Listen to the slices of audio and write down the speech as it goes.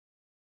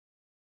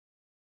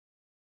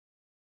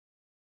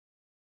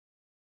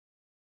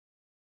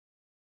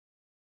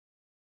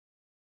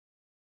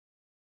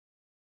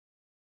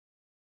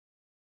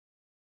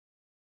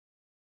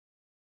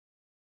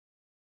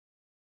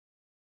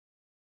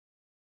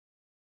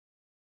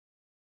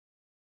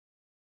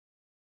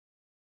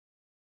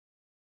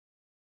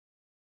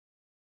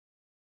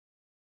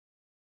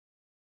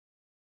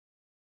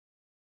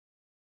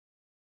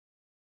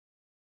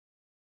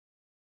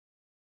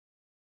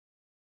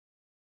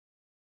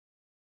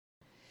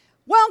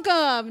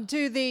Welcome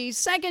to the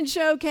second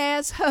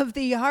showcast of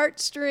the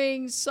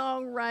Heartstrings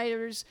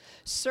Songwriters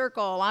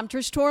Circle. I'm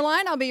Trish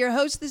Torline. I'll be your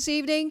host this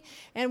evening,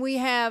 and we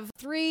have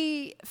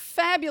three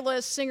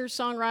fabulous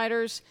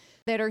singer-songwriters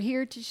that are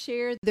here to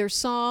share their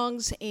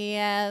songs,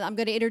 and I'm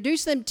going to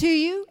introduce them to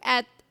you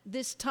at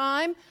this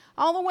time.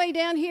 All the way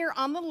down here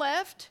on the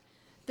left,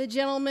 the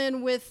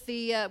gentleman with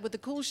the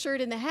cool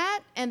shirt and the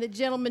hat, and the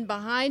gentleman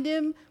behind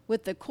him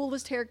with the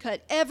coolest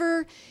haircut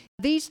ever.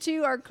 These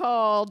two are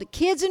called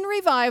Kids in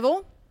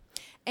Revival,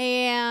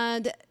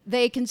 and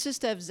they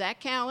consist of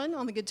Zach Callan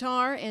on the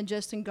guitar and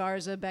Justin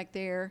Garza back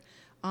there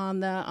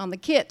on the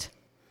kit.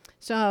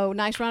 So,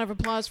 nice round of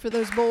applause for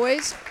those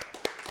boys.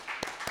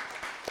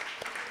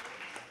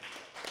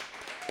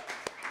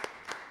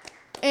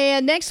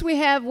 And next we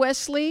have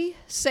Wesley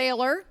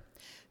Saylor,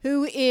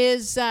 who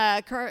is,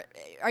 are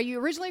you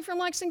originally from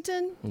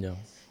Lexington? No.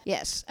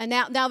 Yes. And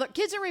now the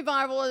Kids in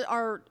Revival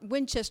are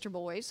Winchester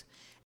boys.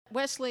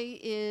 Wesley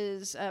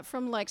is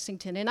from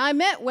Lexington. And I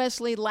met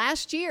Wesley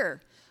last year,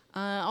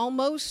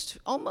 almost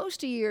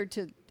a year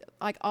to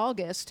like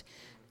August.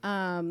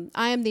 I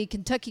am the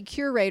Kentucky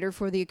curator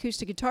for the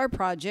Acoustic Guitar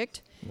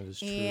Project. That is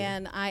true.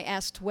 And I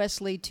asked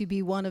Wesley to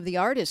be one of the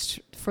artists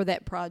for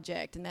that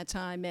project. And that's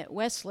how I met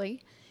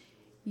Wesley.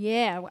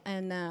 Yeah,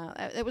 and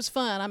it was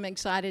fun. I'm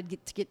excited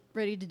to get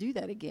ready to do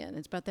that again.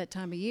 It's about that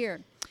time of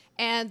year.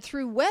 And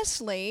through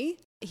Wesley,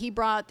 he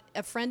brought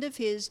a friend of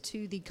his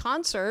to the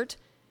concert,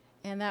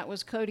 and that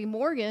was Cody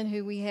Morgan,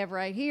 who we have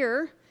right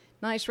here.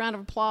 Nice round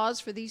of applause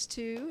for these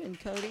two and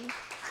Cody.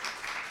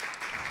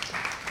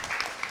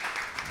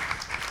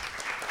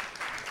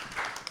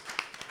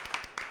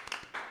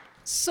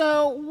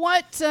 So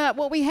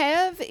what we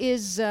have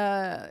is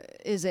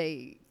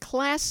a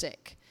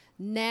classic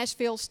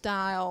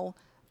Nashville-style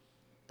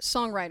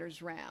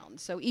songwriters round.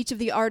 So each of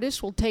the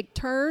artists will take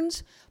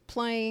turns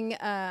playing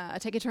a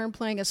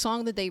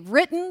song that they've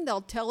written.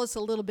 They'll tell us a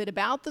little bit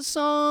about the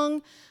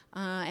song,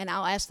 and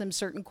I'll ask them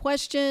certain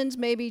questions,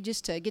 maybe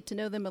just to get to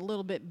know them a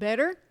little bit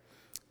better.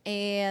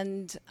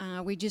 And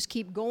we just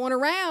keep going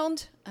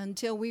around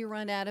until we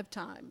run out of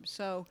time.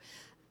 So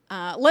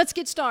let's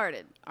get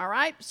started, all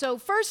right? So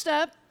first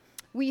up,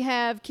 we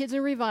have Kids in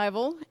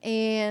Revival.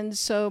 And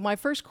so my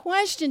first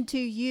question to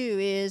you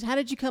is, how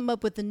did you come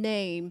up with the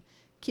name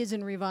Kids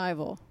in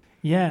Revival?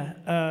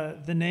 Yeah,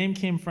 the name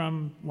came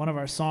from one of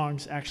our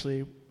songs,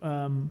 actually.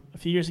 A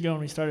few years ago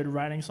when we started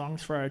writing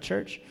songs for our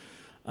church,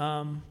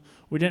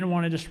 we didn't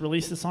want to just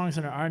release the songs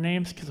under our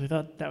names because we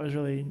thought that was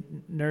really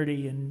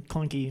nerdy and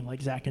clunky,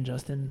 like Zach and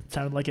Justin. It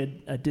sounded like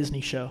a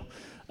Disney show.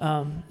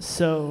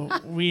 So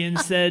we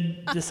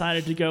instead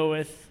decided to go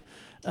with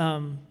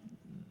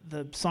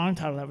the song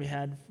title that we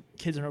had,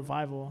 Kids in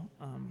Revival.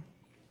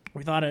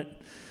 We thought it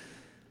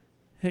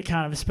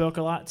kind of spoke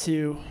a lot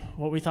to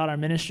what we thought our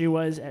ministry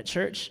was at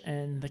church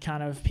and the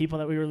kind of people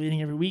that we were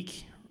leading every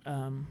week.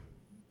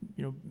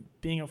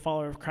 Being a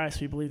follower of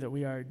Christ, we believe that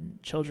we are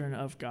children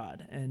of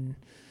God. And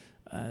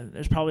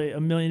there's probably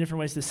a million different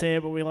ways to say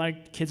it, but we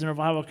like Kids in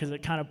Revival because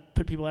it kind of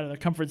put people out of their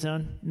comfort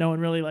zone. No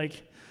one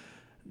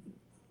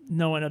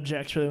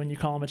objects really when you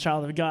call them a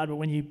child of God, but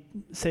when you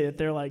say that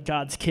they're like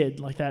God's kid,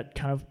 like that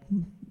kind of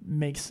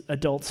makes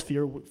adults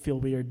feel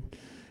weird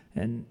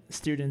and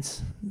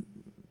students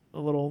a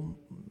little,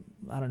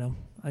 I don't know.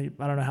 I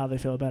don't know how they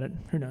feel about it.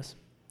 Who knows?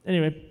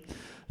 Anyway,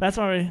 that's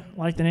why we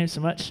like the name so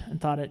much and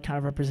thought it kind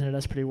of represented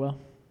us pretty well.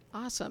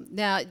 Awesome.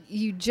 Now,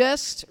 you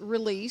just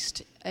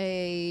released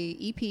a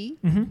EP,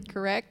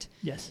 correct?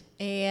 Yes.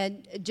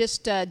 And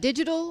just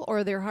digital,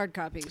 or they're hard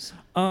copies?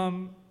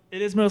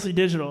 It is mostly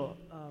digital.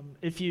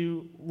 If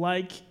you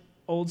like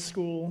old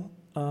school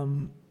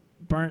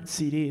burnt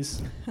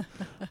CDs,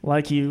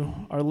 like you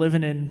are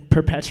living in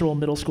perpetual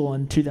middle school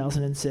in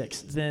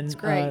 2006, then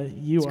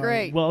you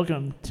are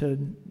welcome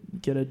to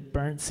get a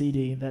burnt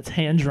CD that's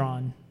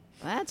hand-drawn.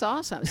 That's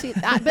awesome. See,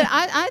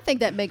 I think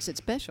that makes it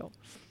special.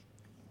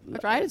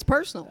 Right? It's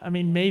personal. I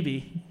mean,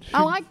 maybe.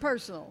 I like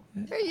personal.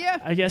 Yeah.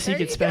 I guess you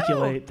could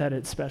speculate that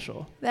it's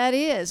special. That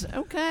is.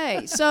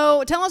 Okay.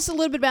 So tell us a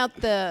little bit about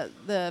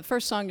the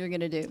first song you're going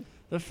to do.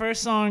 The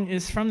first song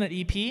is from that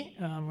EP,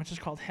 which is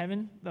called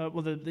Heaven.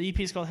 The EP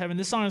is called Heaven.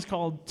 This song is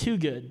called Too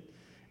Good.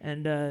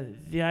 And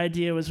the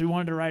idea was we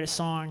wanted to write a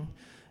song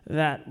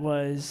that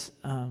was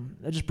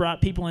that just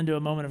brought people into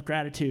a moment of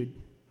gratitude.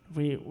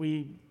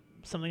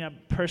 Something I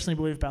personally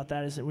believe about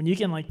that is that when you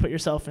can put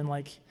yourself in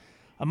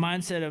a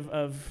mindset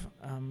of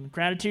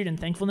gratitude and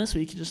thankfulness, where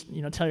you can just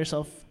tell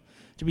yourself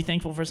to be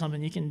thankful for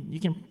something, you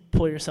can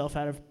pull yourself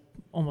out of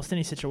almost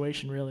any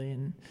situation really,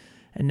 and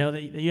know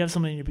that you have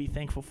something to be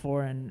thankful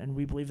for, and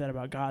we believe that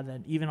about God, that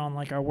even on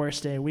our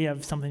worst day, we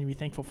have something to be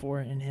thankful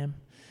for in Him,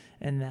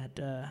 and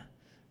that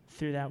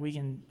through that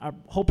our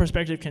whole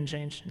perspective can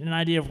change. In an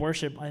idea of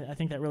worship, I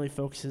think that really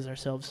focuses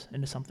ourselves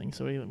into something,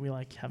 so we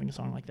like having a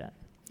song like that.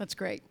 That's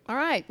great. All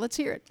right, let's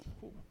hear it.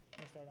 Cool.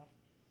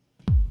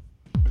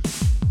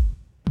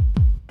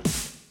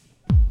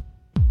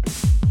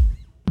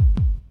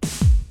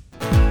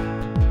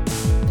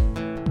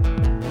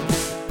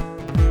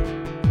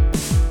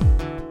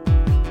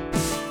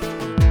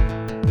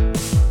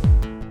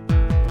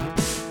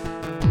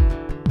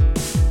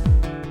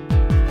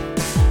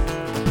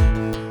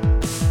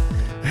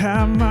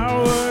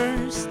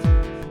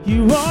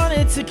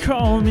 to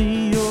call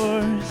me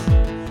yours,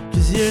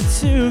 'cause you're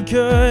too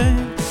good.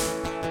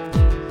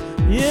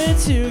 You're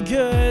too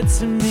good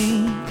to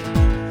me.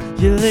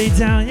 You laid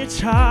down your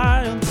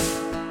child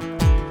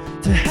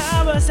to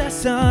have us as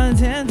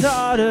sons and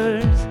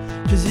daughters,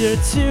 'cause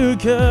you're too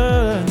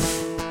good.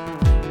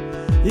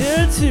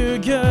 You're too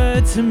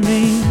good to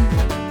me.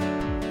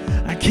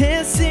 I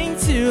can't sing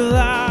too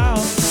loud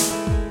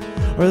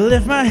or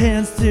lift my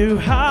hands too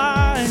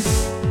high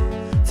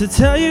to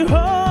tell you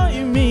all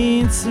you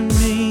mean to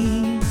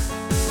me.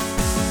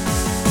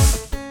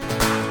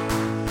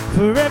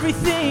 For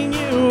everything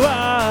you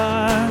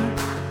are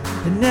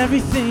and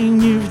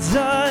everything you've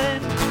done,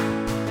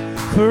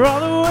 for all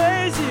the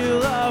ways you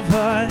love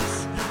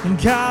us, and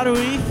God,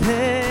 we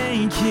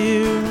thank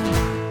you.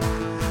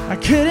 I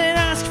couldn't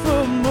ask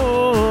for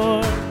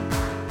more,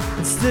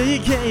 and still you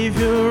gave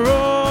your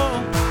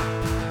all.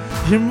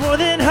 You're more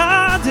than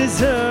I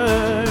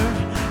deserve,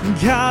 and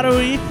God,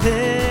 we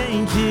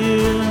thank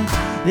you.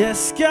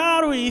 Yes,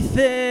 God, we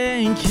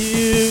thank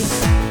you.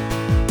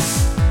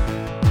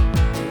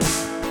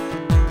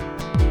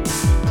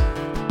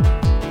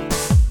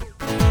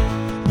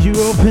 You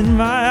opened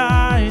my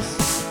eyes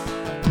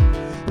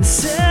and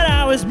said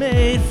I was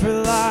made for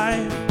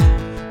life,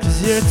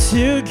 'cause you're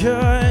too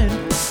good.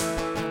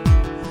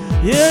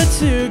 You're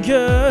too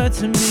good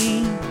to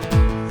me,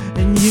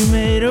 and you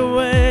made a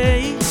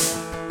way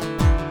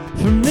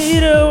for me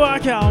to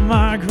walk out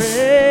my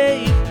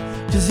grave,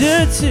 'cause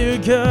you're too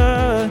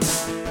good.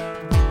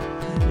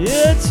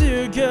 You're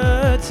too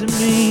good to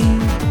me.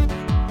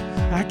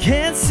 I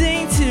can't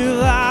sing too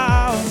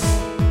loud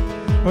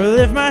or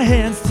lift my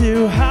hands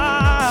too high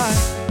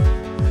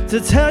to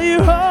tell you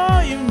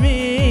all you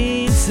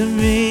mean to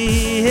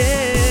me.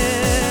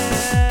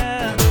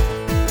 Yeah.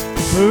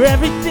 For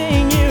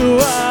everything you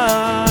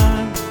are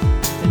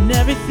and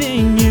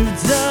everything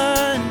you've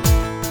done,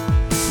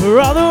 for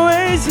all the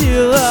ways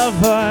you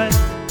love us,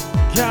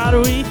 God,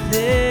 we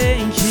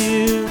thank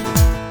you.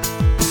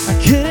 I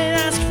couldn't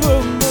ask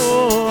for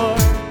more,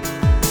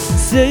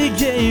 so you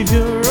gave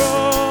your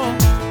all.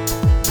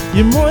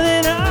 You're more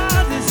than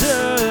I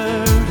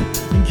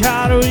deserve, and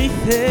God, we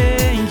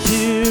thank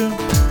you.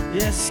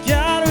 Yes,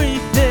 God, we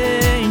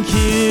thank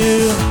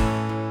you.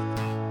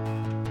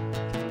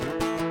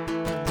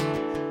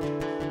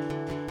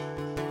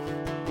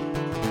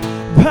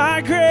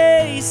 By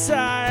grace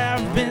I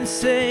have been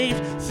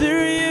saved,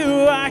 through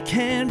you I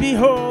can be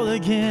whole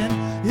again.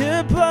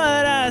 Your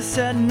blood has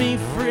set me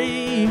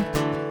free,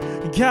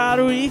 God,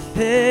 we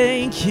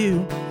thank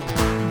you.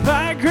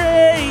 By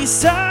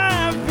grace I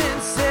have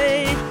been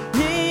saved,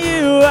 in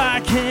you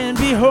I can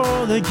be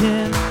whole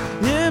again.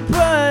 Your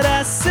blood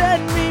has set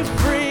me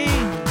free,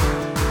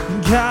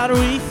 God,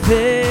 we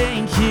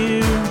thank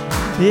you.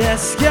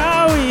 Yes,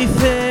 God, we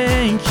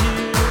thank you.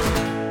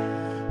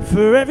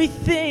 For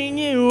everything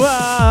you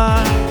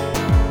are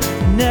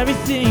and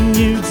everything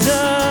you've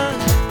done,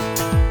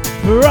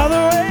 for all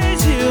the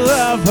ways you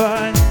love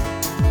us,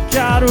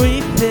 God,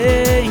 we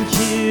thank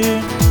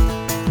you.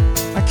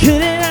 I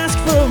couldn't ask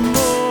for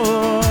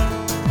more,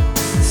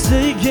 so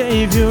you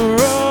gave your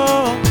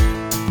all.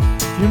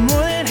 You're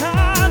more than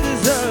I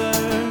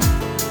deserve,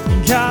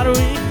 and God,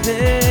 we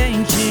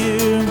thank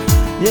you.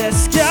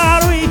 Yes,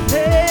 God, we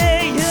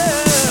thank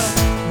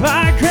you.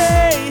 By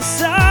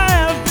grace I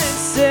have been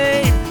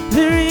saved,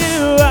 through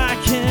you I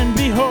can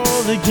be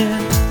whole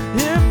again.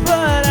 Your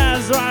blood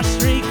has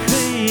washed me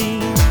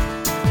clean,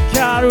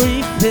 God,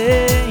 we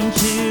thank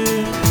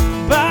you.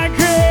 By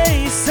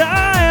grace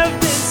I have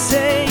been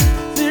saved,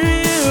 through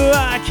you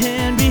I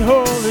can be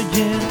whole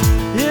again.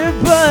 Your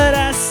blood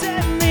has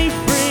set me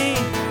free.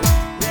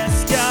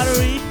 Yes, God,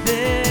 we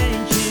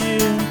thank you.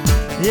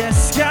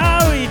 Yes,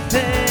 God, we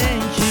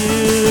thank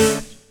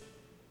you.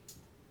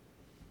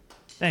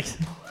 Thanks.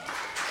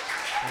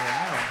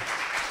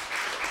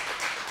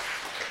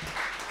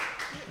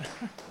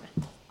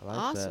 I like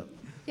Awesome.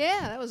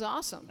 Yeah, that was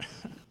awesome.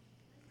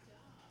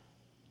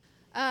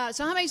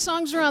 So how many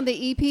songs are on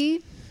the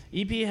EP?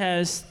 EP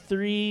has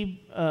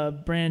 3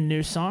 brand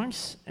new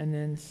songs, and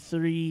then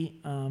 3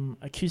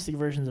 acoustic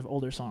versions of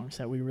older songs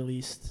that we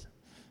released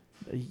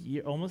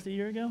almost a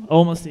year ago.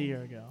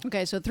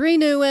 Okay, so 3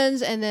 new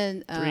ones and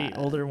then 3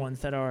 older ones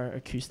that are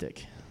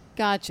acoustic.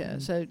 Gotcha.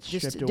 So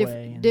just stripped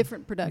away and-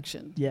 different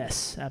production.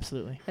 Yes,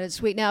 absolutely. That is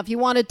sweet. Now, if you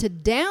wanted to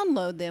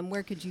download them,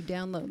 where could you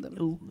download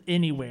them?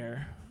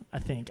 Anywhere, I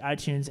think.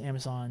 iTunes,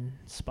 Amazon,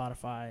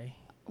 Spotify,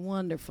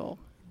 Wonderful.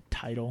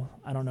 Tidal.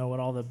 I don't know what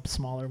all the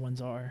smaller ones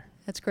are.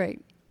 That's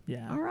great.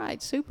 Yeah. All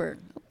right, super.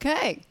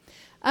 Okay.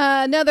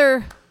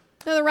 Another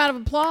round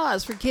of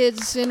applause for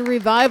Kids in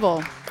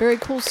Revival. Very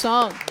cool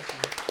song.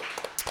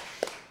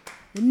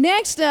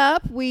 Next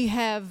up, we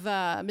have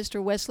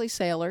Mr. Wesley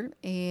Saylor,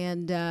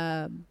 and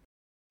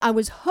I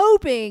was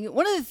hoping,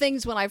 one of the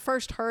things when I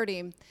first heard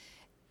him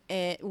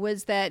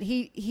was that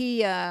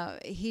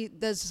he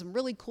does some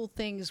really cool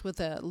things with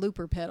a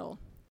looper pedal,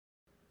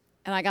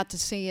 and I got to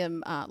see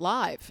him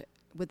live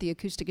with the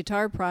Acoustic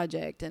Guitar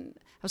Project, and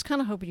I was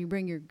kind of hoping you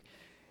bring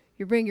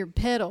your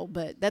pedal,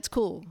 but that's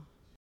cool.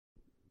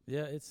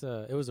 Yeah, it's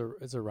a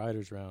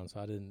writer's round, so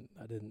I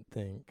didn't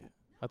think.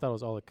 I thought it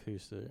was all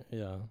acoustic.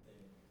 Yeah.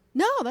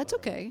 No, that's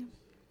okay.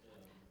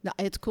 No,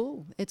 it's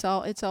cool. It's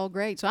all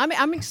great. So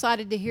I'm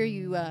excited to hear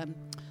you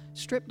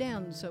strip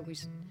down. So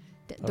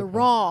the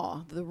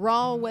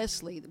raw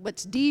Wesley,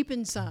 what's deep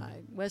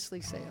inside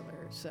Wesley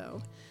Saylor.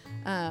 So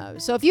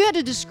if you had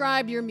to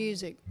describe your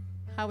music,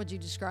 how would you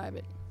describe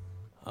it?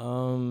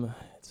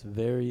 It's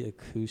very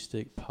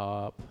acoustic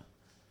pop.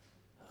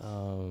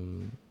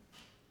 And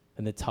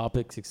the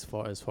topics as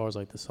far as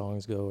like the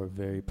songs go are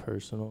very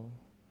personal.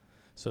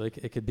 So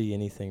it could be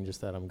anything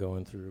just that I'm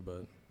going through,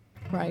 but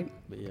right.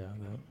 But yeah.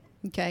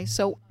 Okay,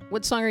 so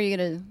what song are you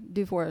gonna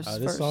do for us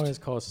This first? song is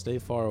called "Stay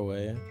Far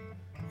Away,"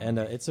 and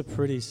it's a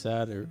pretty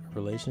sad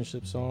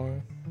relationship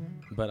song.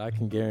 But I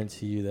can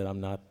guarantee you that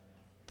I'm not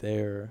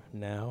there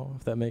now.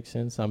 If that makes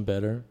sense, I'm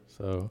better.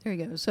 So there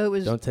you go. So it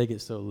was. Don't take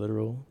it so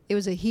literal. It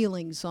was a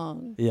healing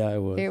song. Yeah, it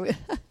was.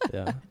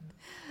 Yeah.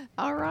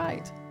 All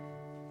right.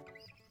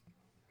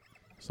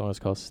 The song is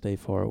called "Stay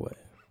Far Away."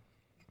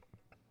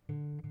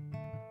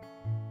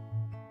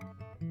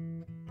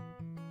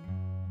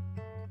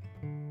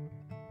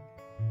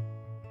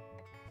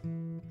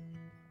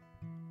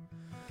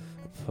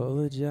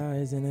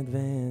 Apologize in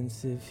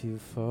advance if you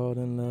fall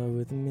in love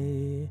with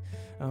me.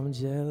 I'm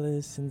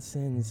jealous and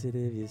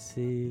sensitive, you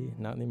see.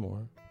 Not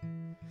anymore.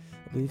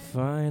 I'll be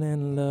fine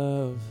and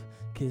love,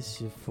 kiss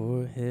your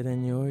forehead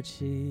and your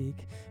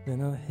cheek.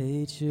 Then I'll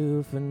hate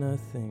you for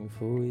nothing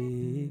for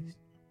weeks.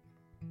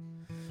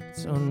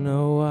 Don't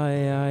know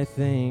why I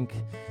think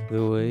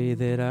the way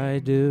that I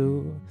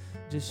do.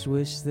 Just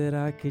wish that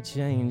I could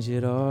change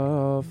it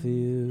all for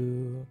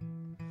you.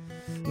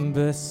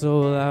 Best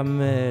soul I've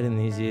met in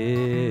these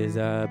years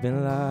I've been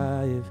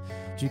alive,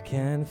 but you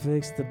can't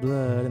fix the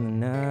blood in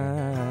the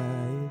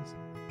eyes.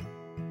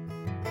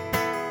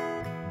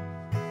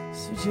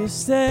 So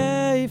just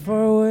stay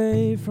far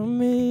away from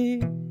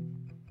me.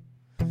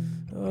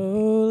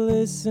 Oh,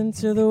 listen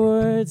to the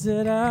words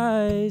that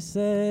I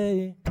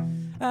say.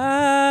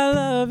 I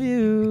love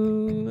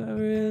you, I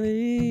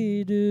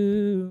really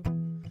do,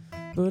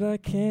 but I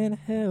can't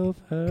help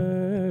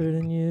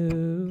hurting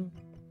you.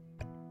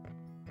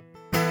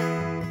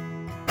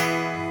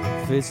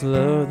 If it's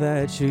love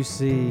that you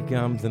seek,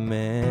 I'm the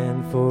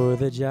man for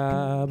the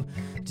job.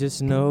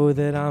 Just know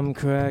that I'm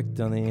cracked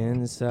on the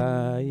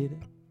inside.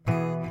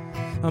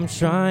 I'm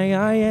trying,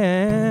 I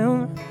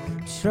am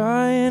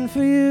trying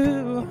for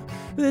you.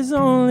 There's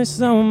only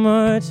so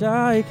much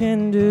I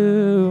can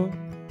do.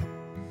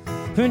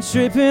 Been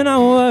tripping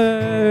on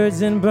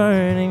words and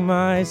burning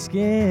my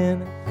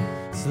skin.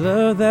 It's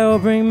love that will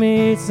bring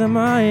me to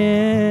my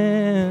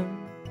end.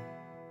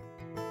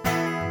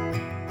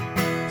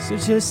 So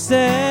just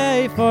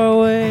stay far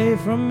away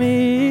from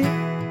me.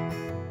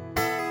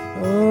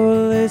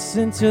 Oh,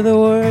 listen to the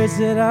words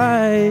that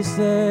I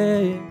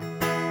say.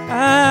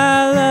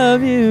 I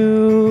love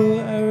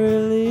you, I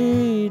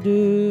really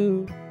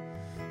do,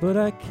 but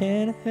I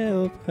can't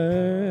help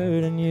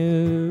hurting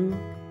you.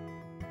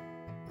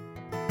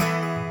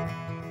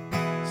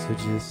 So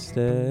just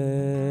stay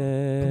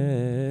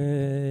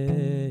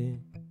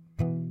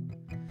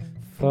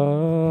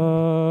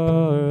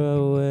far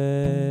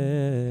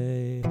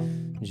away.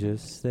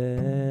 Just stay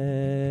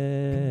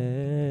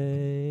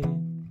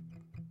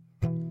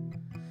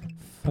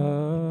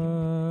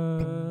far.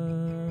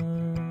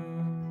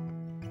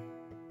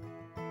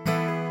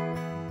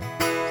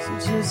 So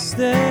just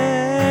stay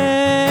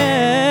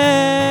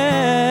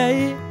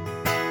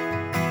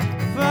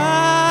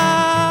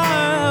far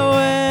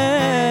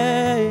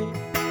away.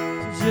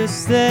 So just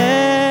stay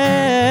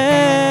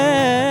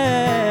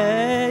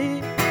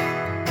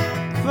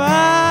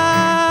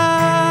far.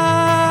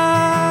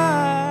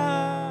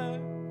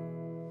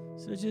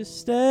 So just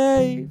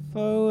stay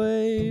far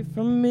away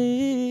from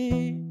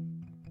me.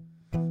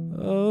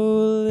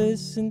 Oh,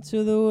 listen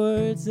to the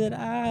words that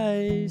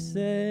I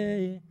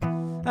say.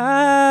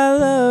 I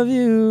love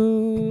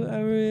you, I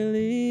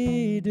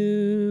really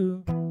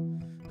do,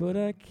 but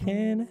I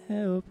can't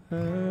help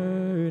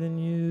hurting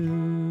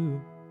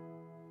you.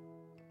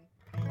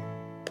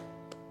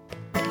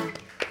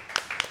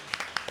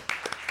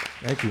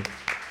 Thank you.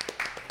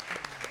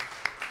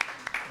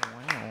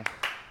 Wow.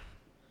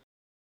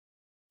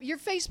 Your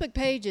Facebook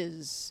page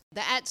is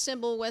the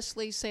 @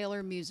 Wesley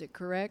Saylor Music,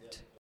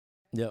 correct?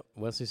 Yep,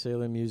 Wesley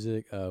Saylor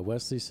Music,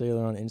 Wesley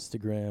Saylor on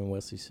Instagram,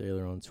 Wesley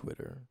Saylor on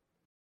Twitter.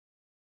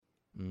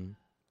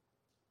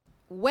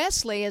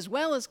 Wesley, as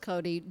well as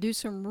Cody, do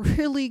some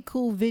really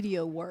cool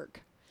video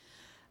work.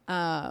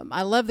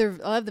 I love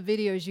the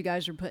videos you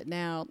guys are putting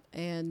out,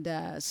 and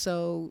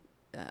so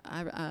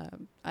I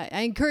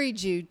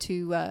encourage you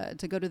to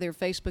go to their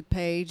Facebook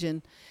page,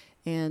 and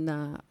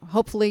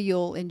hopefully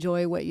you'll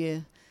enjoy what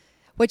you've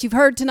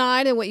heard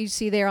tonight and what you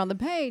see there on the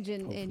page,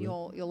 and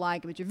you'll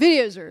like it. But your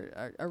videos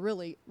are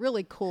really,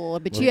 really cool.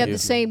 But you have the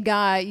same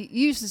guy. You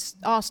use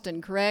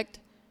Austin, correct?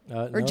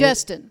 Or no,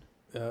 Justin?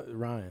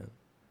 Ryan.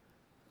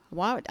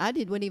 Wow,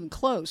 wasn't even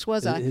close,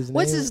 was I?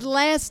 What's his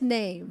last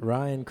name?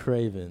 Ryan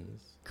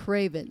Cravens.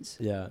 Cravens.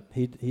 Yeah,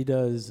 he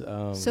does.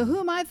 So who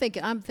am I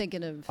thinking? I'm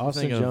thinking of.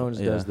 Austin Thinking of- Jones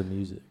yeah. does the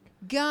music.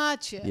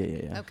 Gotcha.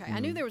 Yeah. Okay, I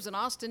knew there was an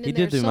Austin He in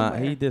there did do somewhere.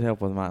 he did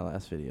help with my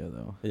last video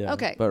though. Yeah.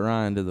 Okay. But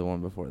Ryan did the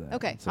one before that.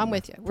 Okay, So, I'm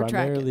with you. We're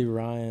tracking. Primarily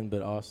Ryan,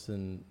 but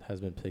Austin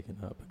has been picking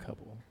up a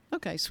couple.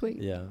 Okay,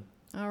 sweet. Yeah.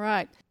 All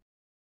right.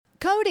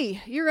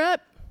 Cody, you're up.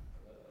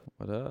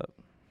 What up?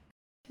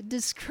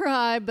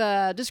 Describe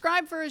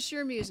for us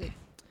your music.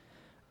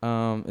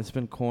 It's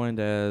been coined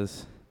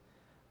as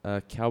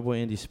cowboy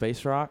indie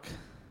space rock.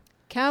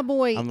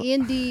 Cowboy I'm-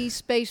 indie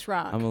space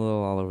rock. I'm a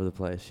little all over the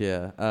place.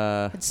 Yeah.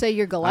 I'd say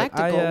you're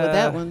galactical with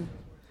that one.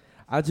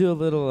 I do a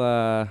little.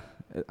 I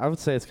would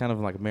say it's kind of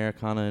like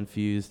Americana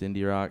infused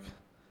indie rock.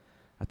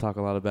 I talk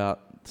a lot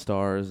about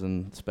stars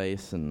and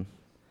space and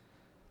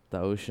the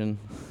ocean,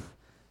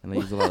 and I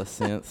use a lot of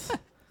synths.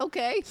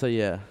 Okay, So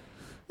yeah,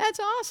 that's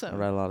I awesome.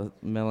 write a lot of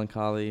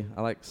melancholy.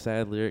 I like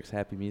sad lyrics,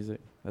 happy music.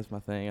 That's my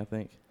thing. I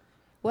think. I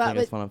Well, think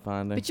that's what I'm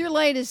finding. but your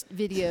latest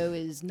video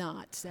is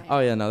not sad. Oh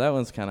yeah, no, that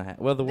one's kind of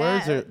well. The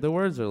words are That- a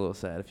little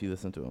sad if you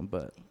listen to them,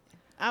 but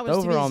I the was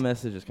overall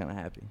message is kind of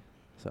happy.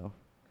 So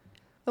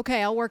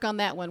Okay, I'll work on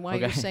that one while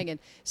you're Okay. singing.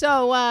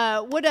 So,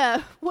 what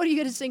are you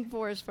going to sing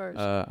for us first?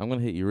 I'm gonna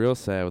hit you real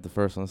sad with the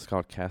first one. It's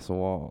called Castle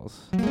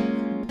Walls.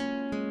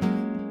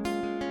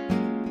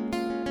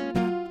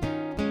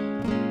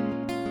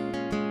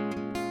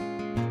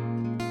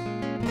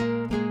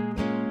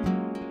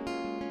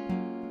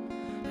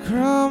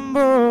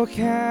 Crumble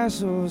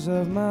castles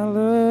of my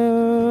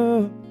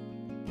love,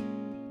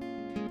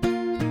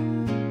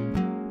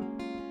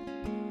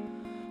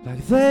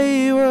 like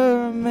they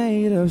were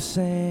made of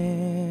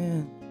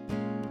sand.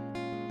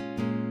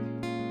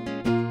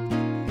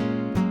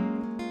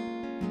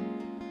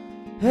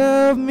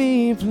 Help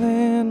me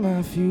plan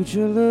my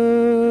future,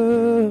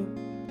 love,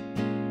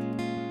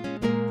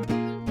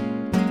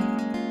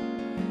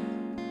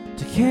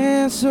 to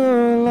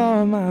cancel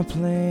all my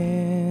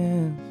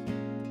plans.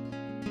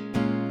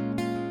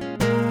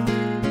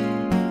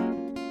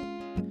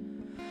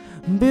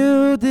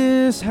 Build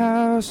this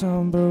house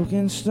on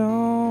broken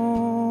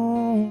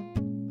stone,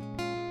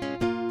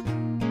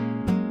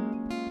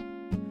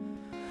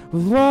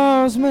 with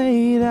walls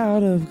made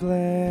out of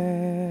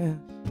glass.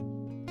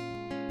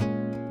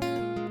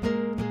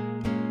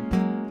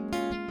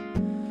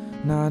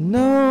 Not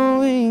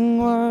knowing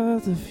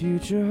what the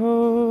future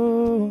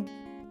holds,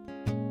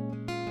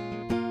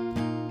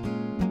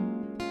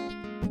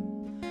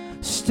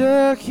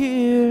 stuck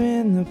here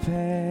in the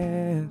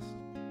past.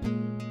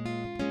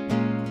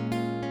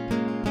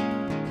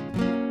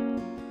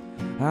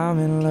 I'm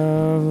in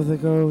love with the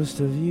ghost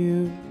of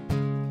you.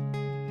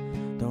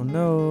 Don't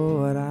know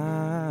what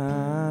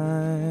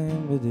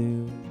I'm to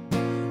do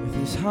with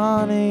these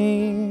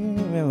haunting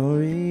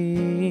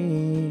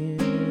memories.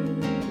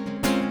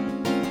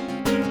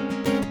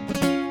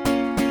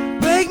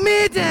 Break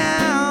me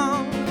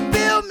down,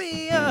 build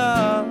me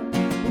up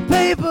with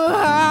paper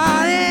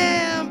heart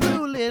and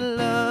blue little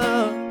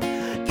love.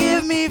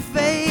 Give me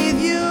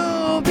faith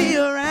you'll be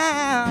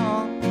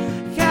around.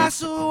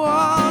 Castle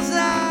walls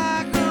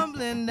are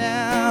crumbling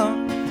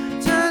down.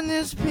 Turn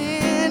this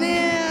pen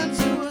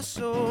into a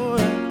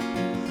sword.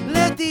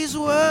 Let these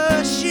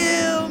words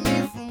shield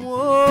me from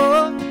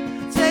war.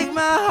 Take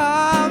my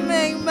heart,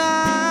 make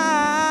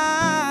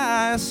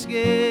my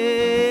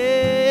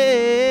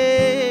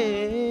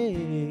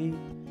escape.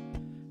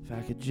 If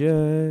I could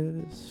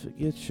just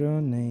forget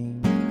your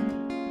name.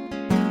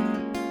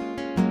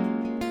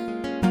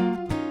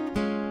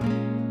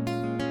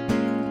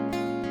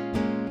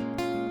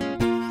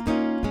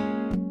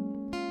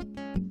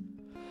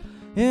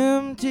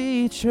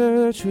 Empty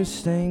church with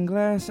stained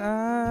glass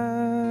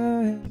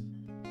eyes,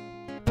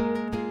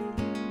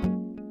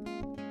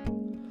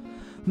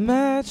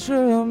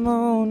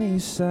 matrimony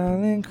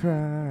silent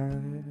cry.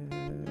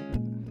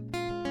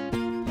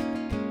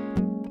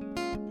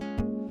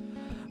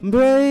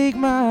 Break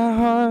my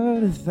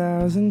heart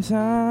 1,000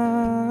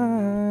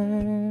 times.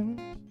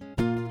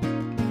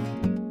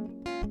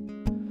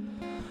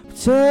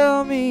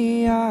 Tell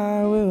me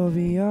I will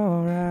be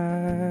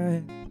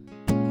alright.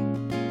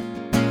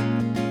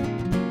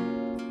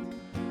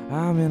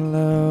 I'm in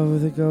love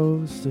with the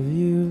ghost of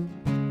you.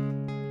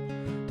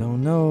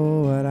 Don't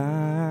know what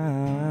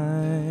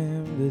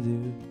I'm to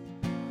do.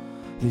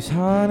 These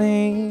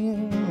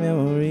haunting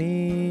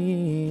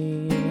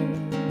memories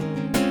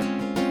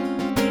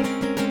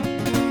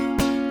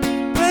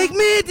break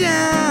me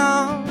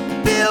down,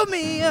 build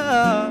me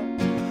up.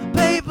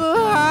 Paper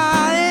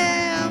heart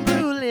and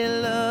blue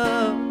little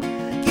love.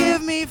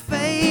 Give me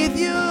faith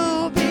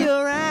you'll be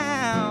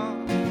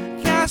around.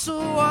 Castle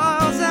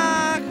walls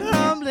are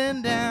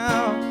crumbling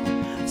down.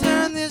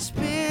 Turn this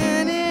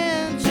pen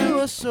into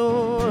a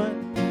sword,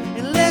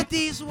 and let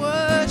these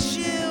words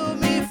shield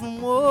me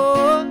from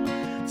war.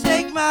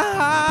 Take my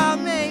heart,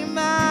 make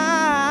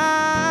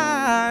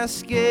my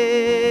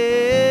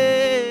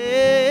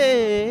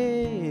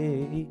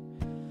escape.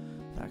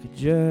 If I could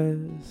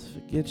just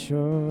forget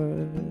your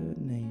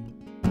name.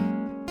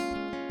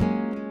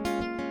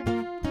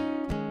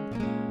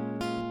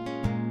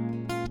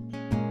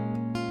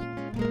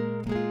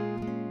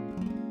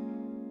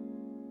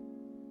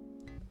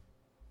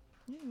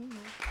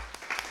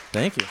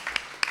 Thank you.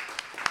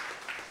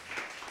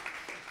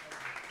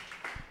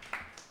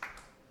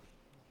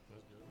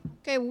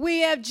 Okay,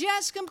 we have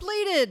just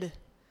completed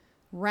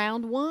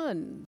round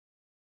 1.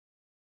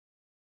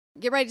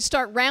 Get ready to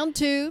start round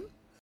 2.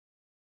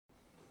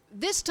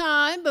 This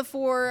time,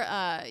 before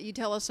you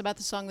tell us about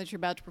the song that you're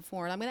about to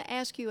perform, I'm going to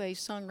ask you a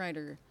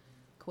songwriter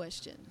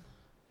question.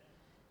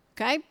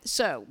 Okay,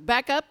 so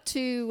back up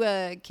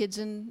to Kids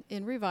in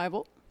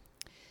Revival.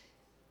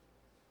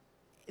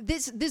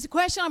 This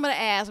question I'm going to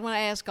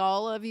ask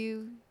all of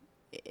you.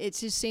 It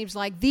just seems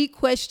like the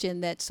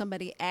question that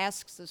somebody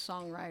asks the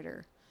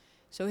songwriter.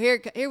 So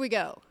here we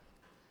go.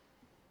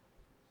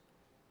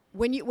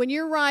 When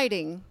you're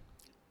writing,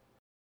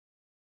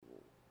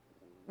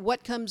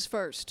 what comes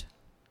first?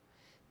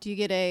 Do you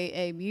get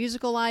a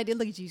musical idea?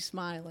 Look at you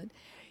smiling.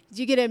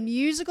 Do you get a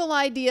musical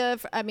idea?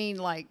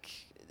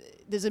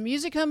 Does the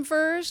music come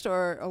first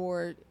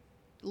or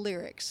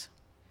lyrics?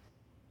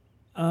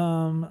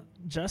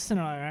 Justin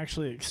and I are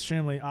actually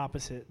extremely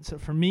opposite. So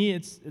for me,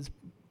 it's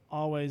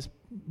always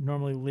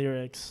normally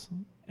lyrics,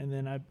 and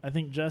then I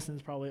think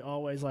Justin's probably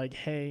always like,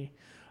 hey,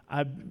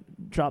 I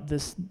dropped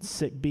this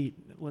sick beat.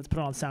 Let's put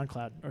it on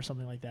SoundCloud or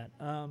something like that.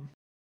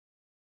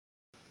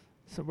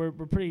 So we're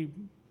pretty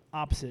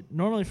opposite.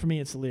 Normally for me,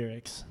 it's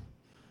lyrics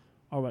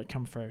or what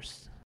come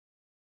first.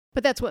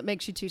 But that's what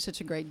makes you two such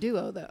a great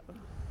duo, though.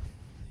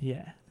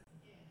 Yeah,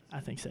 I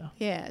think so.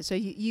 Yeah, so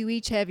you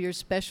each have your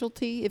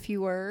specialty, if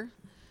you were,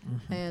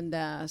 Mm-hmm.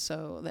 and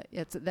so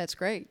that's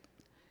great.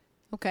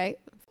 Okay,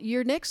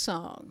 your next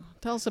song.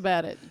 Tell us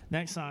about it.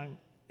 Next song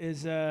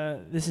is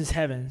This Is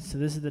Heaven. So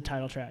this is the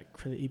title track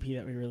for the EP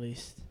that we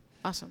released.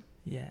 Awesome.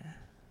 Yeah,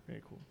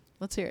 very cool.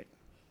 Let's hear it.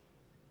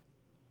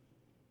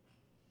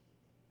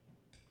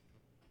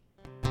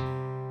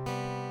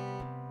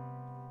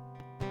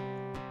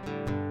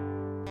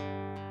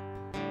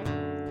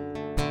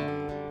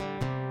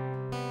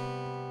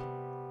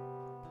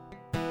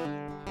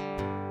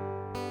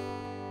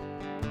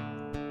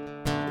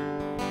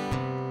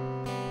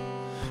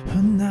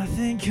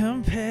 Nothing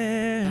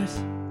compares,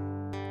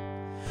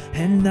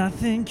 and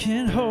nothing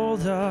can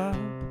hold up.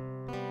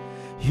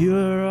 You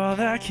are all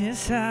that can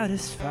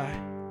satisfy.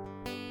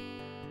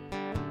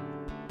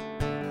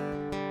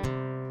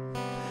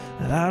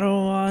 I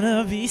don't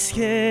wanna be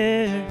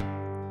scared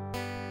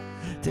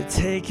to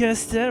take a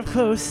step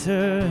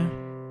closer.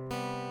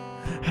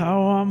 I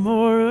want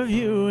more of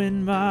you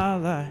in my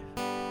life.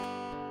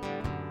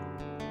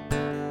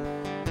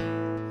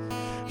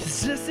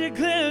 'Cause just a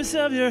glimpse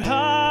of your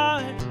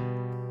heart,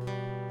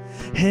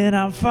 and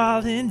I'm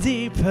falling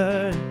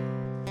deeper.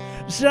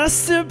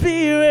 Just to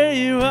be where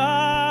you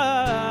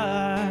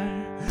are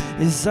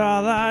is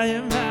all I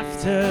am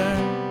after.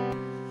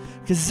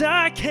 'Cause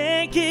I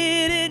can't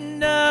get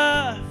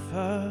enough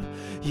of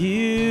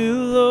you,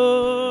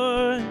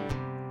 Lord.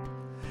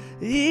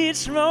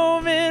 Each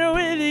moment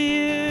with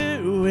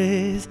you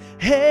is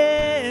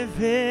heaven,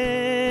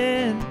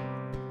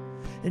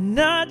 and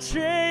I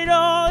trade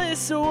all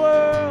this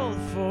world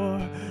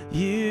for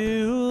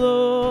you,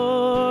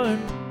 Lord.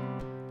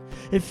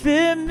 If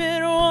it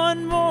meant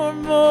one more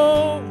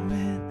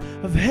moment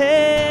of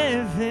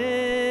heaven,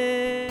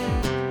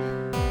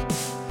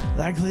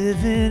 like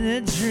living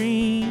a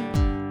dream,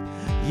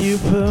 you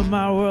put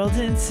my world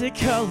into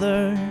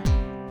color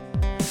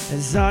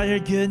as all your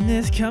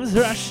goodness comes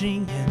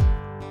rushing in.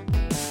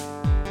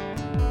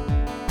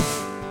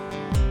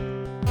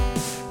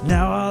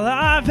 Now all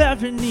I've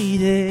ever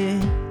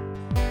needed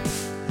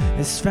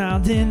is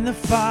found in the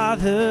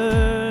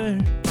Father.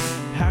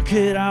 How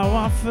could I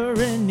want for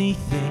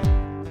anything?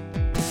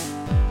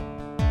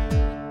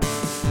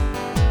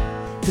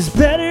 'Cause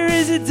better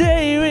is a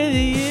day with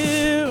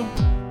you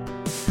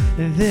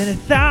than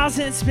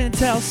 1,000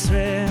 spent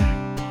elsewhere.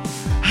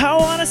 I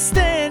wanna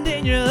stand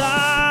in your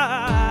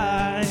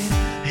light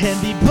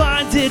and be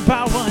blinded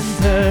by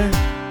wonder.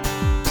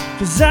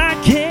 'Cause I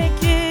can't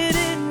get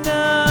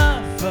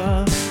enough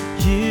of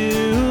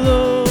you,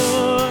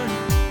 Lord.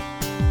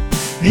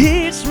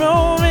 Each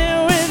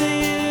moment with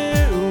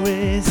you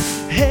is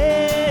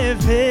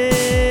heaven,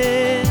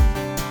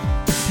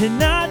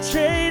 and I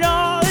trade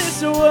all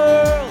this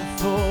world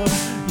for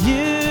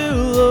you,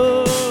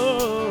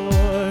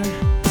 Lord.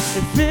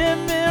 If it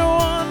meant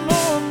one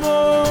more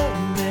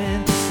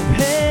moment of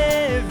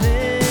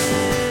heaven,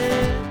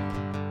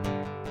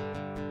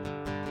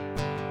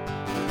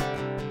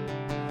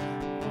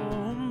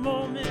 oh,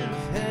 moment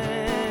of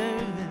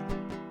heaven.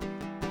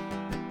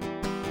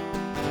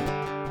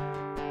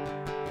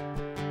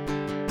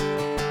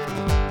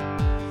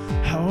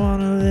 I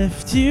wanna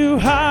lift you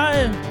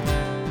higher,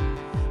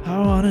 I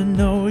wanna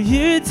know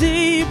you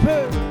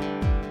deeper.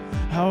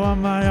 I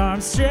want my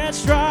arms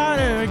stretched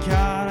wider,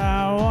 God,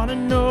 I wanna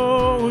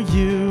know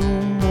you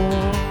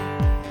more.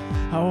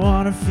 I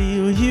wanna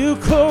feel you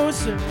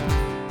closer,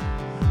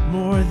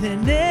 more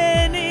than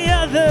any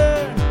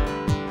other.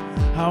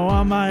 I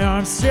want my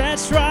arms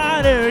stretched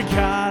wider,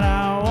 God,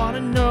 I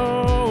wanna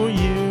know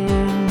you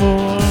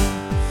more.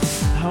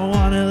 I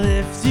wanna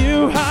lift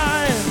you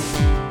higher,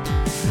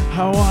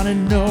 I wanna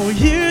know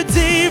you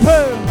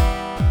deeper.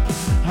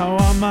 I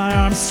want my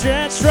arms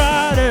stretched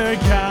wider,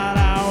 God,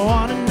 I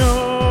wanna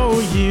know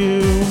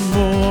you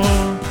more.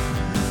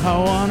 I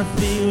wanna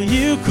feel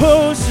you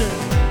closer,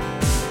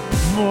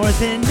 more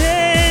than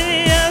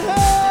any other.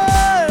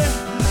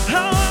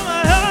 I want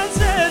my arms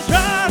stretched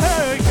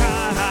wider,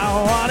 God, I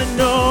wanna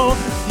know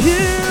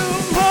you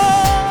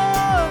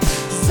more.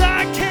 'Cause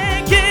I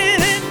can't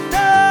get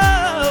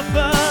enough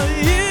of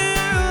you,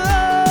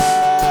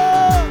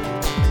 Lord.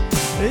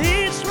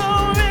 Each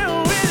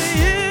moment with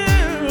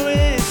you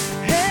is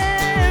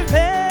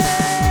heaven,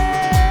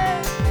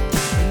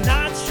 and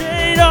I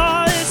trade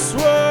all this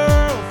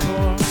world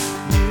for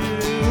you,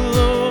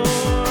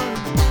 Lord.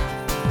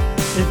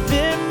 If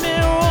it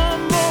meant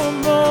one more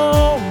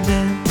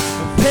moment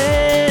of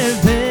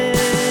heaven.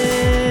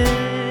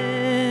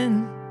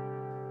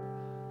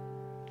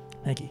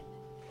 Thank you.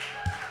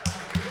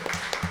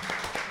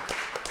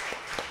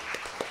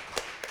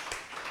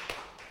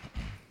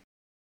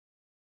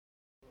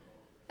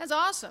 That's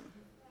awesome.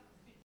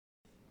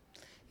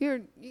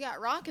 You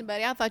got rocking,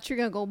 buddy. I thought you were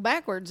going to go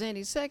backwards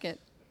any second.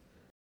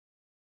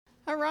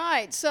 All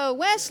right. So,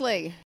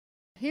 Wesley,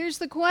 here's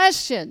the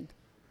question.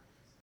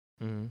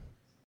 Mm-hmm.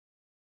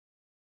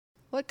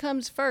 What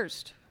comes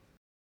first?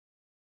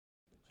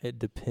 It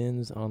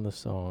depends on the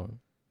song.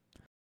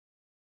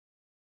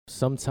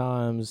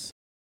 Sometimes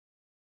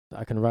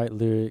I can write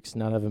lyrics,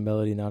 not have a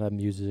melody, not have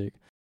music.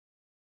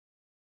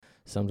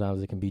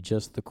 Sometimes it can be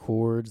just the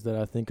chords that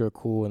I think are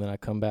cool, and then I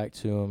come back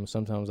to them.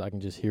 Sometimes I can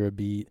just hear a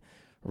beat,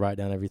 write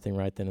down everything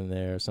right then and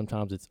there.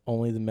 Sometimes it's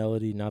only the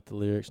melody, not the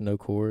lyrics, no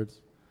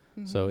chords.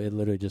 Mm-hmm. So it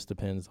literally just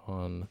depends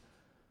on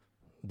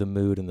the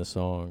mood in the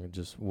song,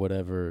 just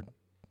whatever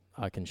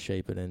I can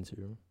shape it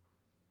into.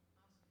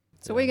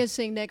 So, what are you going to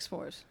sing next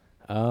for us?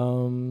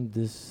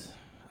 Honestly,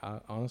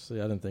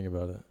 I didn't think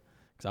about it.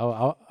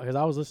 Cause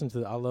I was listening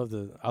to, I love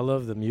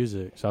the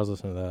music, so I was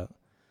listening to that.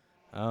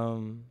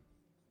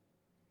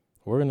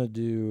 We're gonna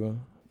do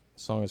a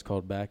song is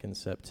called Back in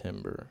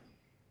September.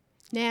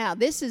 Now,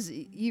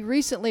 you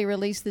recently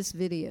released this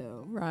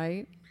video,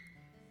 right?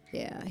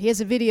 Yeah, he has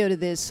a video to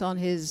this on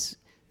his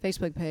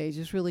Facebook page.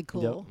 It's really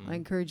cool. Yep. I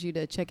encourage you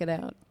to check it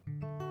out.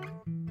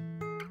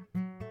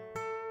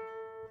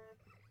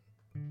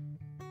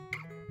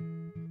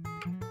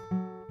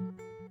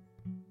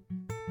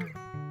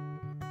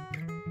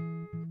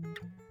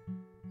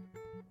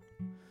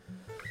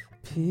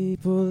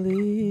 People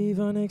leave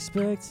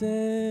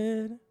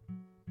unexpected.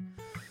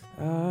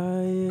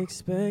 I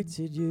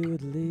expected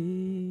you'd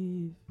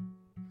leave.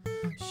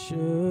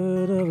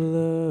 Should have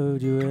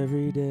loved you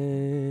every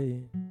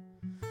day,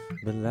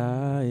 but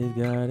life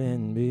got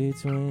in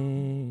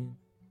between.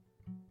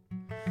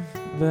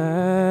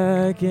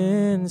 Back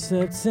in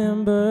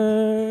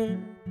September,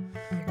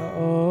 I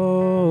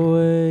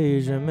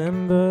always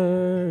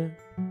remember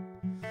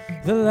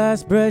the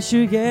last breath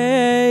you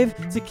gave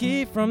to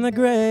keep from the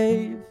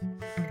grave.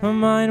 My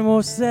mind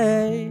will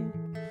say,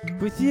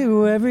 with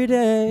you every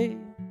day.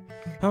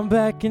 I'm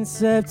back in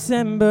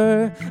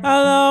September,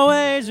 I'll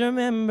always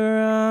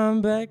remember.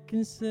 I'm back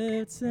in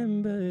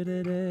September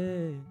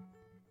today.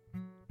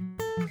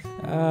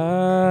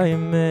 I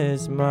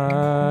miss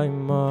my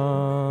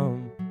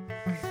mom,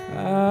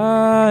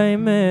 I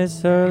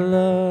miss her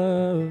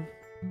love.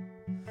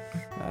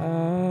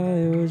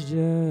 I was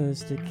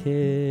just a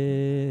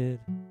kid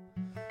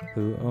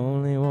who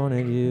only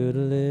wanted you to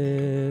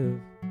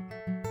live.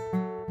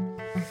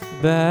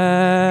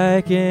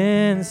 Back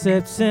in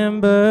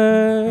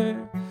September,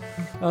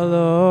 I'll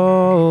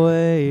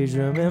always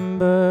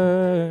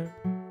remember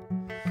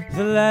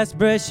the last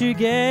breath you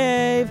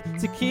gave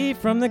to keep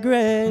from the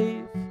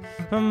grave.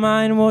 My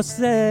mind will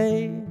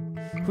say,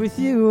 with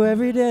you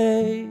every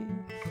day.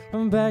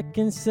 I'm back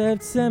in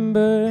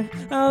September,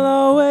 I'll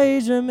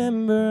always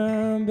remember.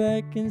 I'm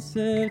back in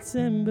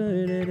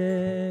September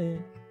today.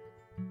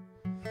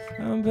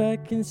 I'm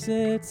back in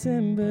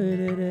September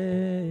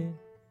today.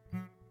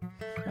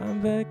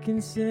 I'm back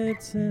in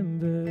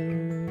September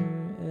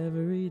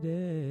every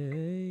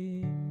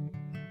day.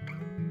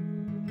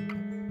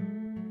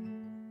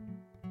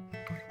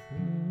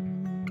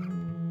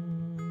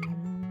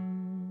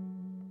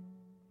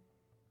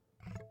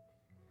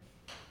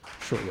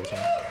 Short little song.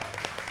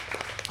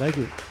 Thank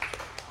you.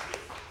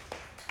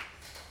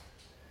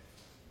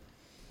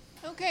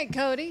 Okay,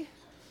 Cody.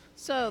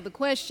 So the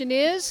question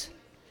is,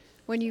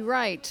 when you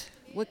write,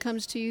 what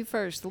comes to you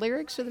first, the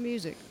lyrics or the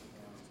music?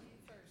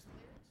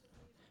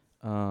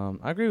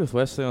 I agree with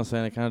Wesley on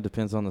saying it kind of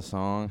depends on the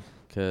song,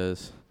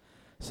 because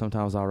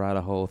sometimes I'll write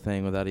a whole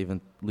thing without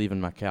even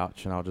leaving my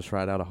couch, and I'll just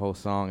write out a whole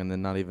song and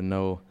then not even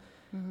know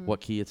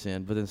what key it's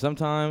in. But then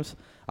sometimes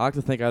I like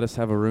to think I just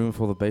have a room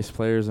full of bass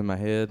players in my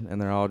head,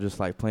 and they're all just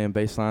like playing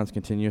bass lines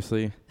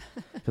continuously,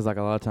 because like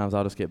a lot of times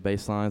I'll just get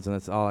bass lines and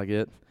that's all I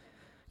get.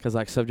 Because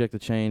like Subject to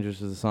Change, which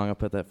is the song I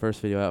put that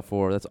first video out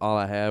for, that's all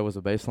I had was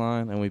a bass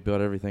line, and we built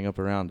everything up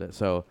around it.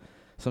 So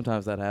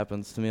sometimes that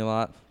happens to me a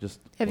lot. Just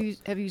Have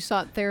you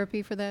sought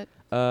therapy for that?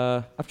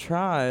 I've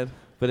tried,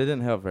 but it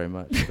didn't help very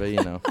much. But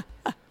you know,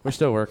 we're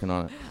still working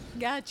on it.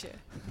 Gotcha.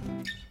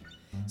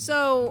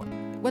 So,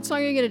 what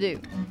song are you gonna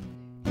do?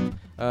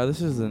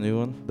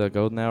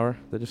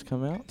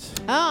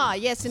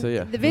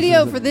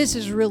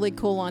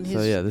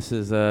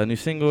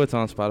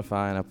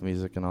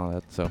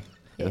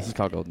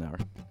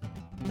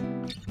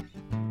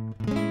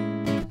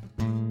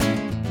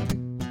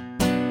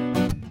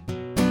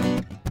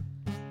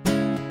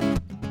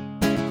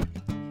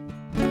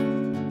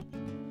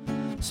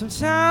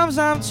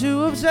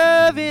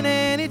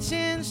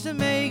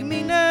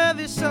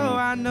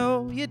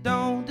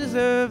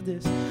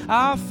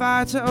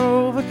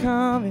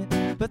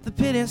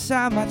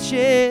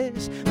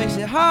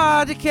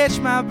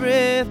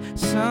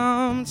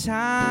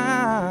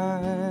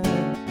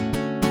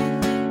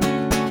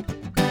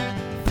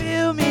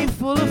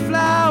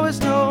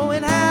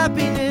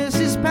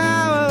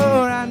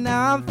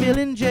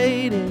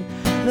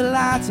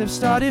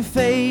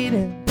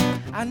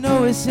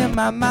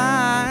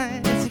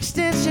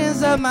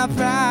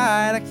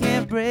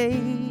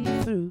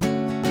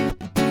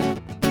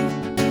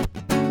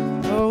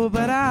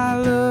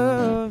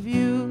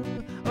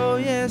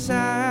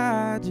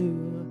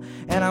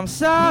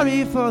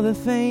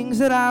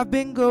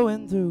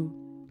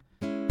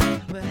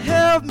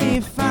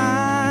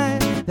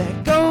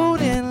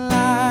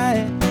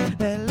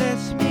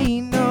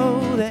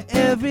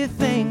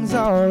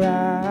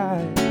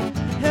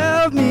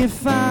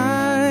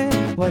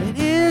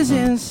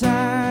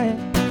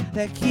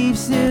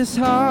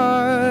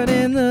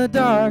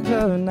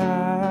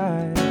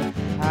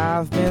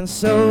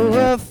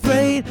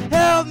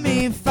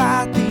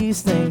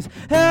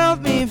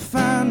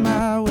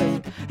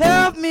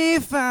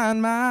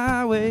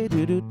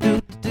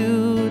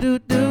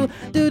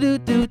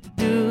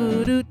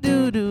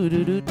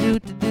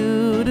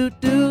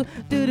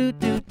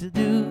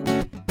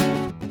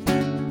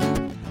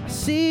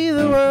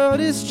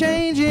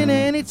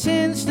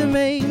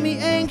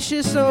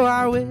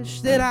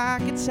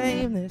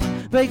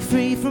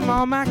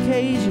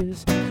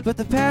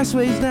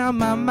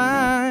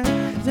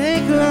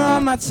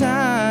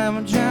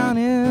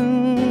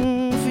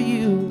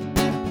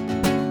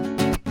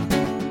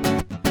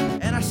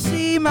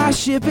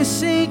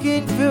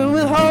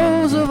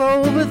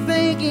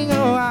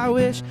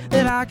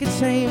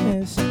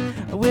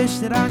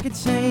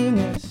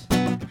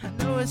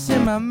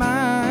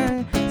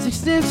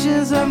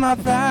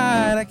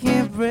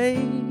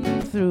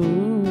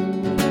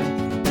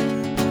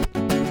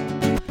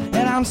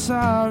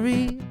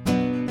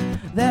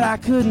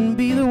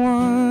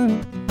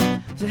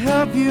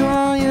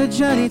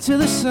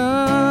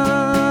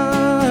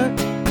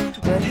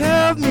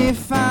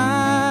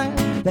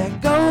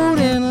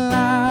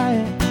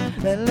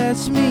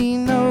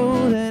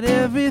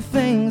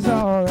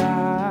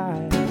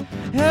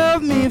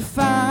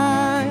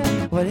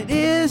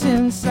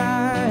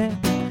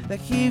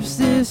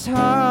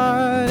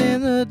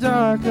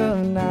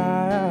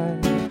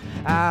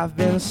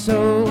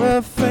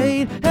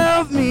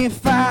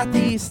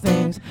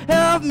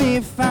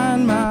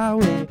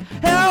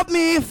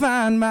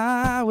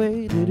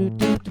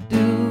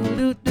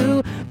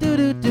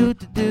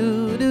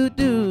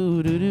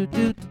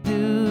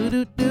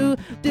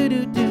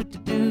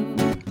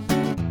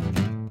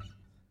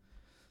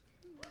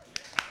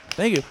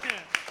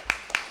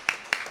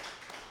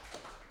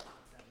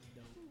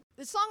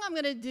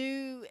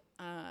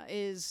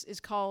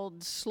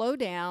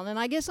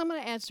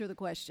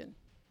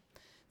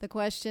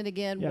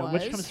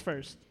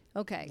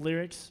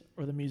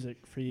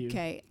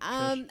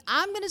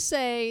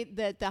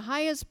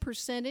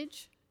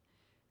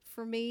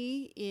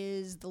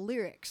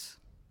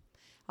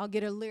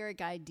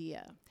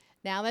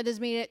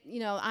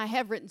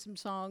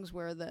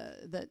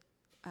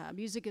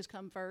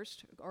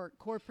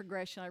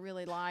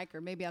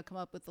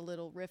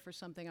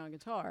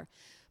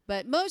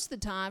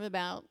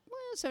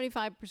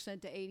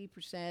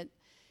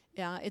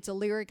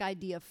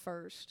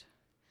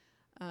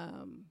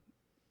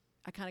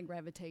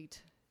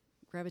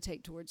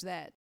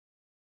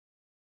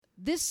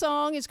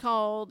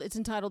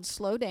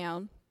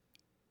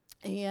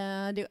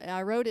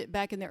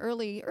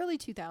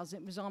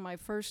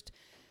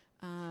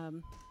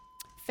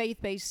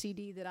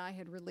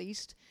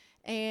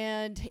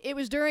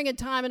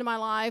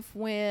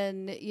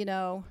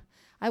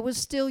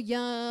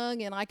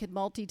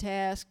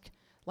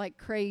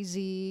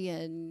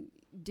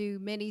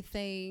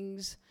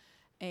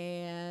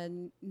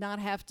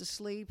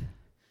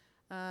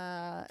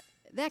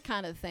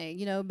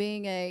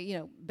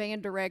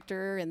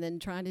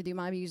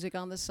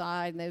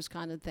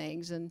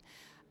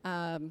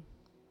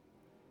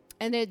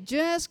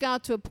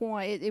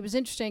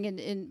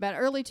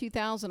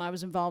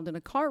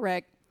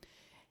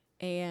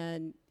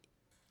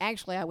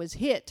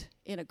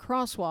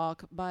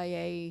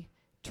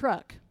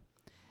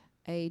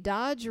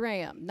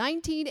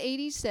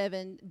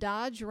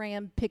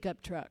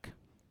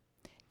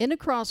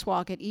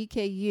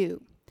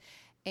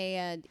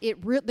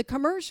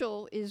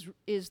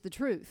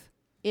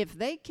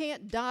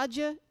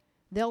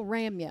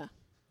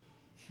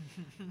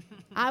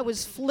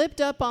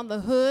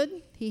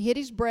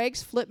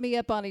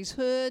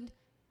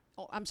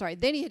 I'm sorry,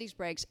 then he hit his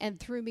brakes and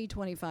threw me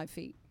 25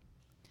 feet.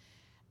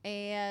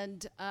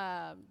 And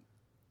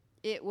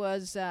it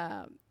was,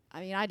 I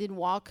didn't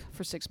walk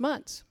for 6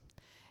 months.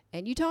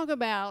 And you talk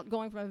about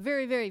going from a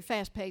very, very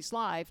fast-paced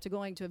life to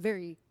going to a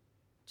very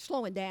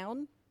slowing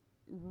down,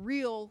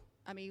 no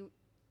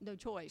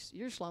choice.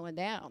 You're slowing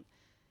down.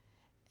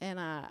 And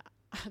I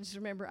just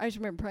remember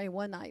praying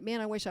one night,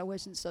 man, I wish I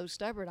wasn't so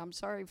stubborn. I'm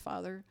sorry,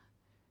 Father.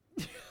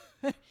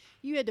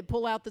 You had to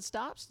pull out the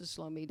stops to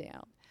slow me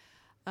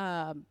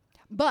down.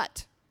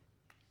 But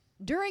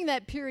during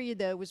that period,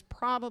 though, was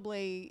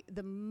probably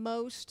the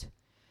most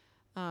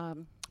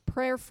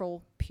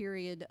prayerful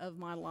period of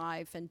my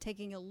life, and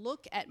taking a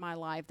look at my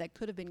life that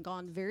could have been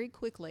gone very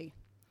quickly.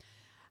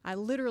 I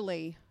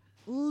literally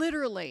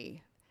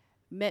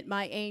met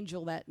my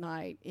angel that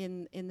night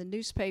in the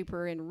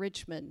newspaper in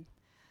Richmond.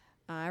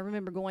 I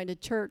remember going to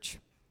church,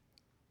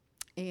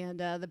 and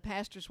the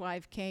pastor's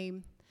wife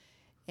came,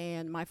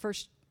 and my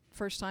first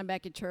time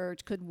back at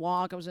church, couldn't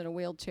walk. I was in a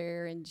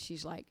wheelchair, and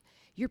she's like,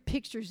 "Your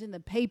picture's in the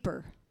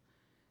paper."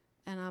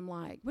 And I'm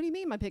like, "What do you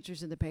mean my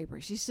picture's in the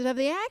paper?" She said, "Of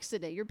the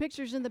accident, your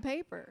picture's in the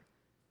paper."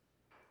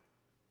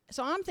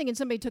 So I'm thinking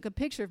somebody took a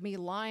picture of me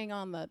lying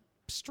on the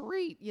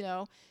street, you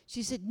know.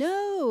 She said,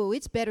 "No,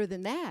 it's better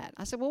than that."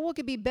 I said, "Well, what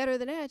could be better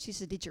than that?" She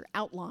said, "It's your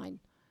outline."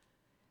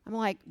 I'm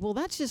like, "Well,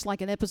 that's just like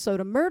an episode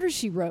of Murder,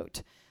 She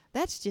Wrote.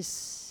 That's just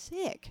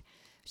sick."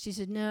 She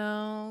said,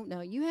 no,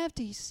 you have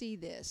to see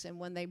this. And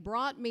when they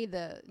brought me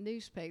the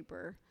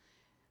newspaper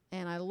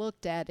and I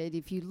looked at it,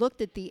 if you looked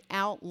at the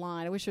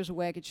outline, I wish there was a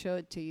way I could show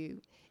it to you,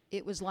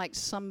 it was like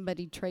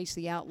somebody traced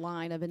the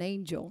outline of an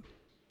angel.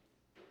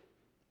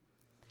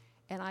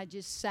 And I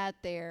just sat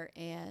there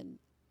and,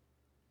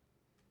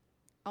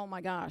 oh my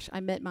gosh,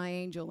 I met my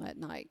angel that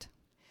night.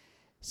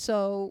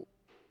 So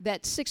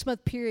that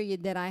 6-month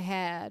period that I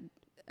had,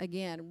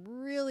 again,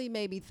 really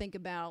made me think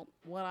about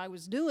what I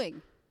was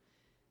doing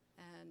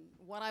and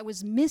what I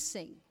was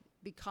missing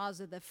because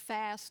of the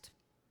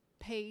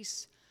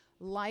fast-paced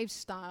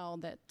lifestyle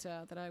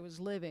that I was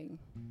living.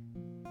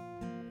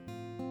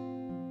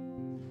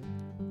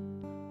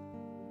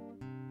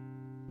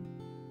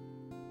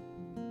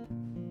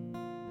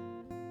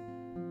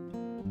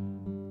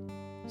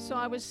 So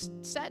I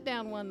sat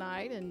down one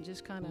night and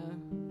just kind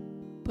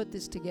of put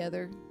this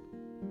together.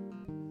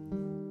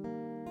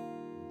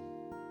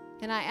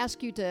 And I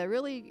ask you to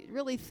really,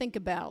 really think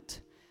about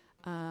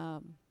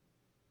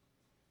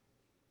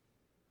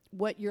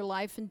what your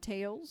life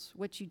entails,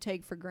 what you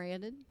take for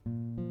granted.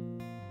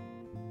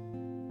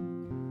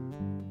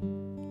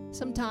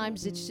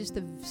 Sometimes it's just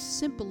the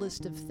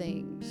simplest of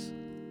things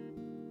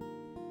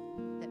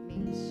that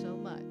means so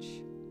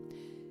much.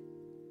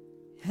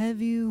 Have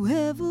you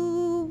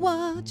ever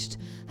watched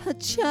a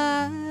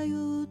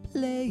child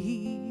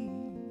play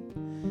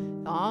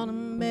on a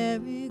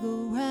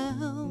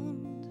merry-go-round?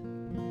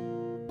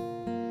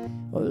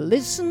 Or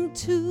listen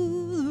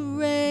to the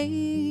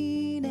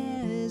rain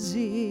as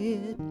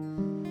it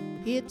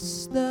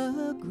hits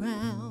the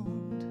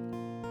ground?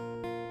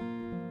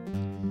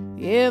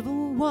 Ever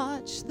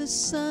watch the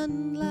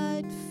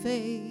sunlight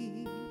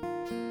fade?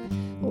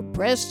 Or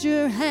pressed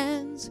your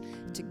hands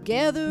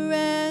together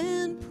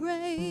and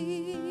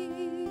pray?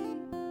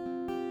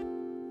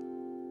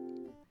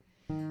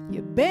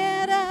 You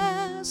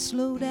better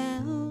slow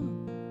down.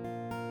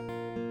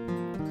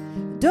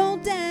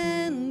 Don't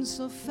dance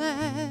so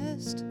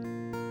fast.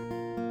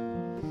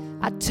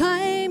 Our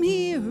time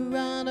here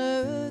on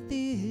earth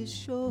is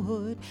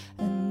short,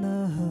 and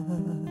the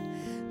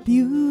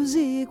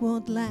music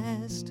won't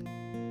last.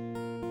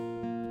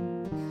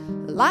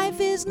 Life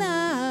is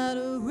not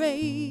a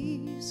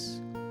race.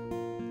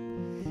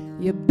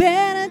 You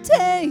better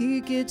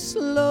take it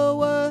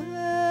slower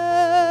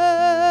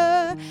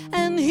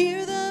and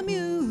hear the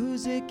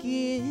music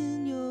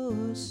in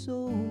your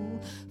soul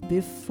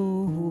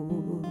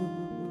before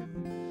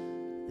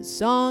the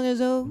song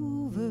is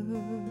over.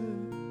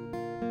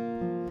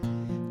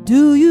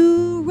 Do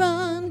you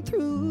run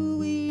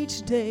through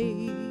each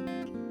day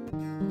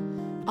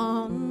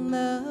on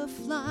the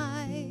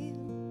fly?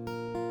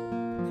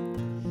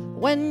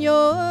 When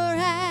you're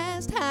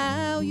asked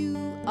how you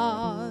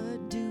are,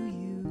 do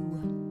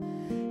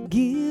you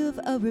give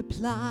a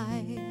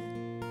reply?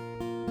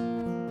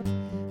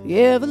 You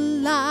ever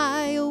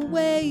lie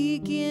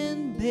awake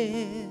in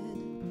bed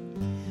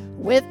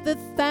with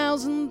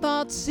 1,000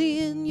 thoughts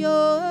in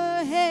your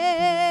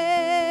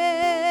head?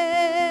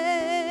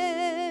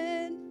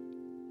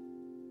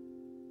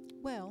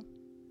 Well,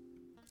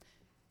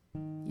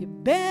 you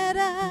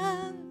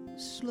better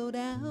slow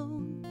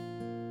down.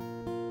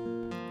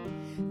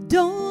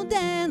 Don't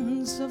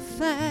dance so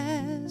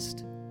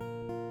fast.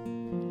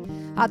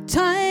 Our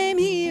time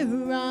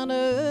here on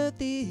earth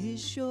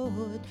is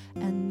short,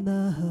 and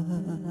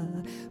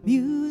the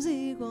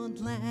music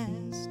won't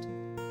last.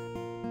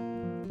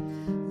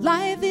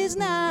 Life is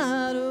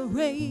not a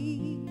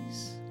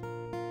race.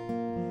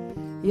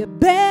 You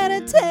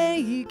better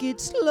take it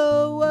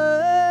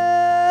slower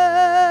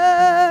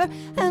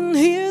and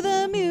hear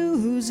the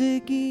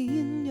music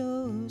in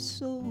your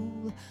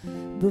soul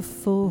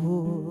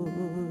before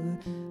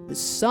the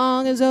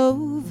song is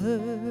over.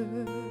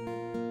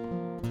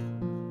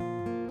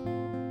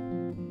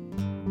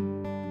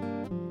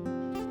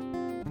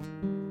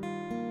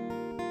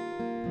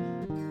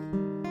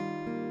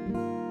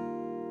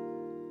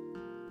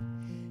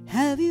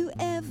 Have you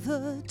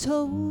ever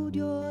told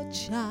your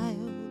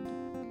child,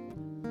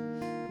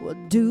 we'll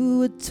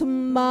do it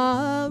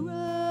tomorrow,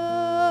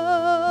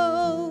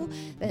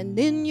 and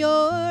in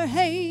your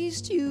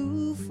haste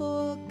you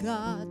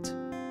forgot,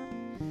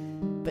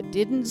 but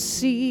didn't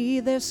see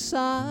their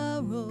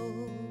sorrow?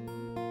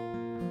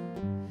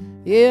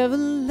 You ever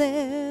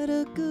let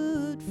a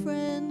good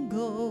friend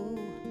go?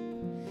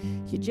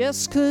 You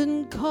just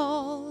couldn't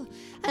call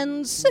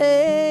and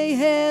say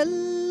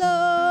hello.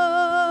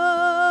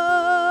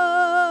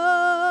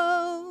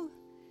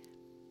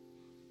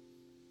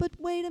 But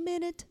wait a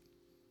minute,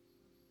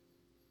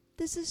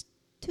 this is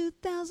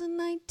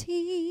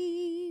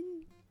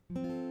 2019.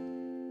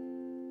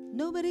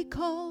 Nobody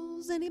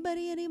calls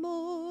anybody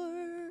anymore.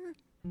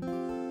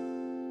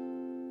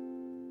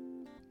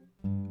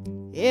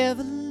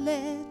 Ever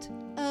let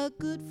a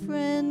good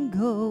friend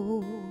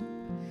go?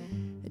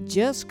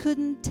 Just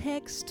couldn't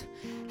text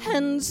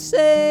and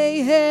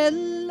say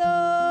hello.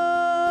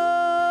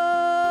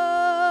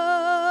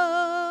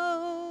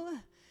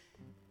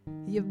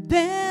 You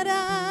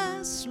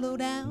better slow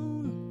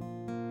down.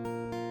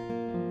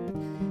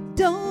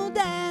 Don't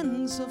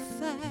dance so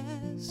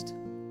fast.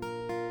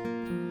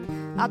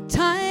 Our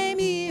time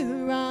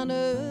here on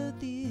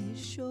earth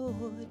is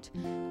short,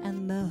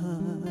 and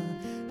the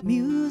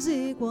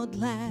music won't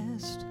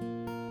last.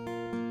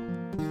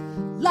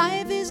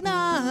 Life is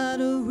not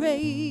a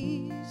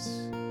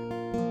race.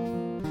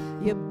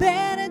 You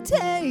better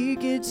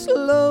take it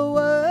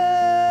slower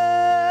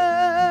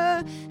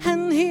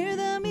and hear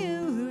the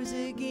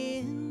music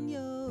in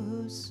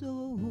your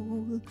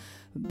soul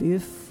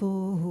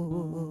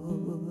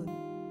before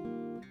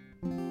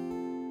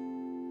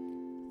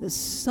the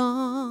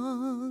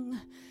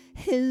song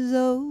is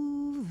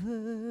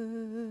over.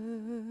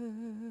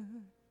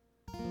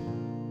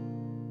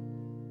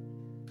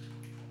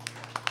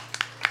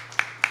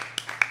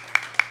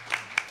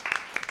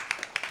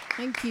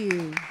 Thank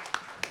you.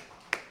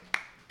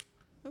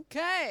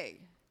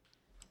 Okay.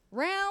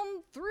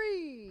 Round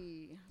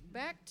 3.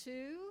 Back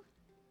to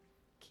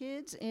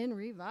Kids in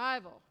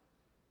Revival.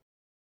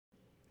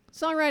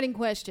 Songwriting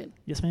question.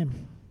 Yes,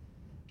 ma'am.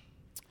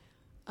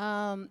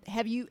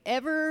 Have you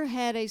ever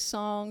had a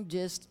song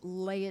just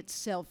lay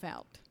itself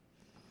out?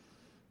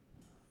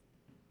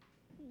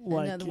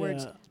 Like, in other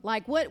words,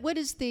 like what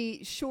is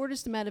the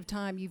shortest amount of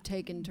time you've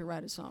taken to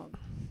write a song?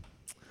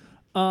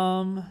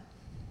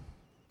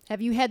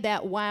 Have you had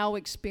that wow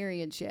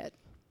experience yet?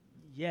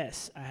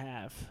 Yes, I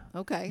have.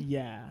 Okay.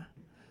 Yeah.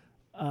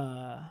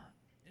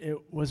 It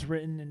was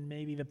written in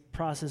maybe the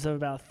process of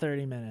about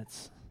 30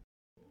 minutes.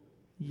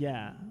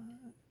 Yeah.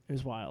 It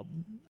was wild.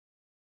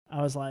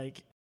 I was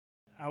like,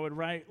 I would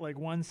write like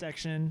one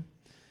section,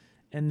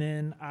 and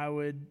then I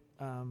would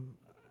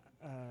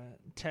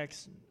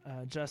text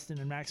Justin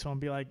and Maxwell and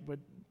be like, "But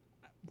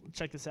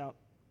check this out,"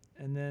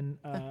 and then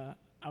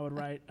I would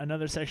write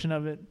another section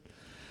of it,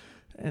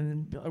 and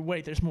then be like,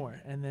 "Wait, there's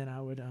more," and then I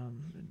would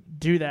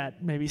do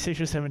that maybe 6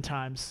 or 7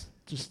 times,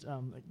 just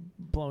like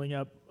blowing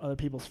up other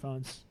people's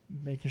phones,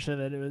 making sure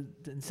that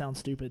didn't sound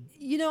stupid.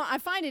 You know, I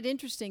find it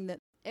interesting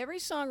that every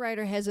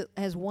songwriter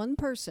has one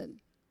person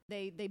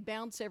they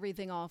bounce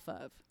everything off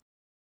of.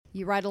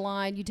 You write a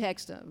line, you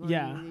text them.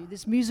 Yeah.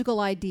 This musical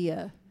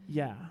idea.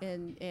 Yeah.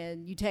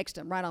 And you text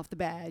them right off the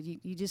bat.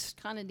 You just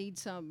kind of need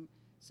some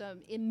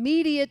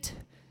immediate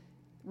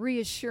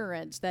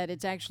reassurance that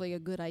it's actually a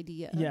good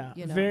idea. Yeah.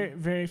 You know? Very,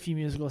 very few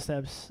musical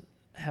steps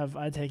have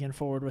I taken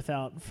forward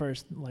without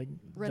first like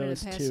running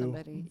those it past two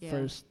somebody. Yeah.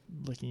 first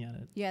looking at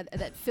it. Yeah,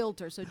 that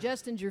filter. So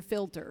Justin's your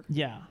filter.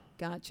 Yeah.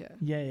 Gotcha.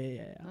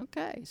 Yeah.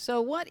 Okay.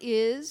 So what's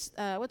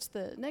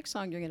the next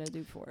song you're going to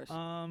do for us?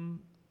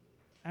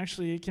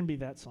 Actually, it can be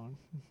that song.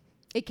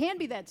 It can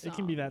be that song. It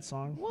can be that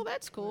song. Well,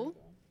 that's cool.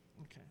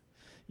 Okay.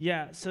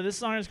 Yeah, so this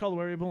song is called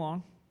Where We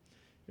Belong.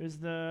 It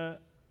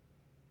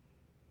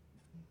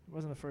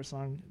wasn't the first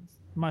song. It's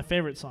my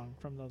favorite song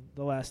from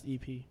the last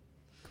EP.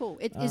 Cool.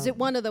 Is it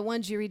one of the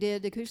ones you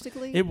redid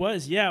acoustically? It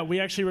was, yeah. We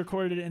actually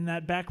recorded it in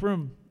that back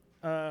room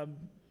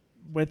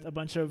with a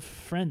bunch of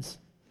friends.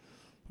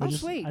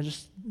 Sweet.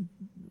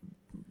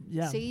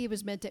 Yeah. See, you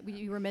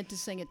were meant to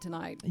sing it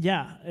tonight.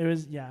 Yeah, I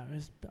was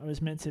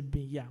meant to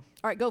be, yeah.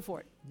 All right, go for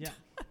it. Yeah.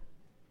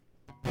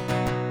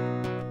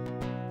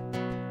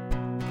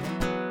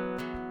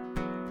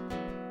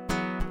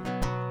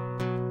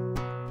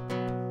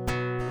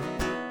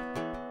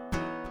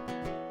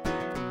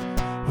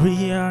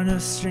 We are no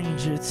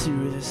stranger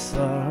to this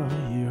love.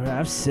 You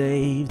have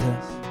saved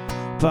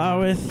us,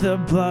 bought with the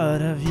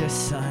blood of your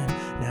Son.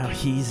 Now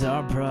He's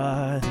our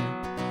brother.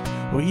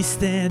 We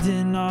stand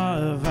in awe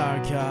of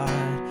our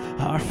God,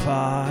 our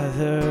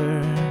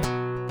Father.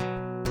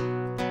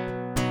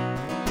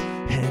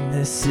 And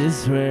this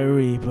is where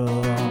we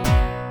belong.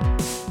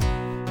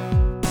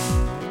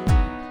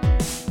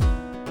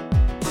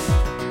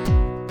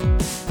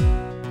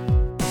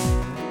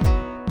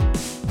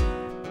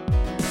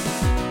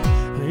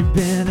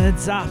 We've been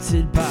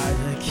adopted by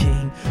the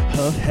King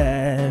of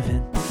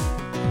Heaven,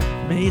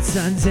 made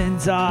sons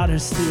and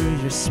daughters through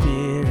your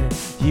Spirit.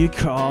 You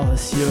call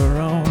us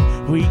your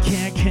own. We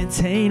can't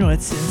contain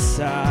what's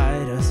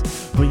inside us.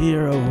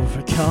 We're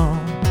overcome.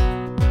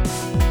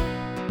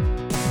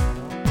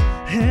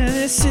 And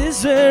this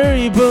is where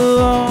we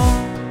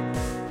belong.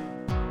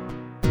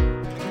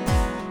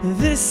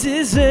 This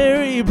is where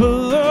we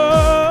belong.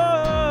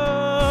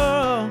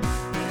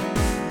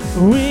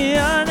 We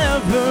are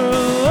never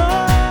alone.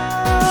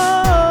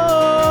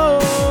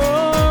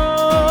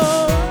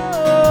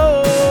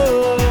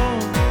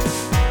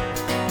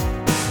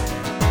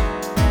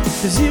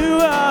 'Cause you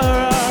are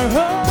our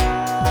home.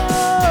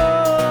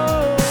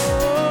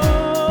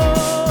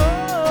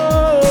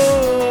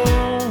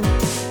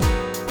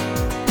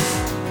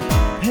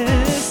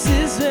 And this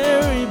is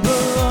where we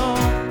belong.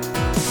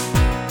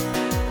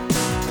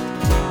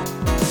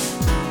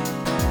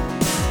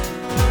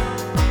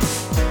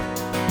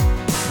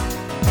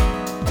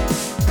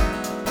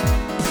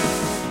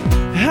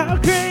 How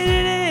great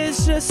it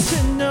is just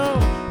to know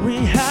we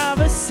have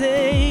a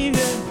Savior,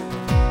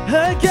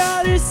 a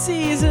God who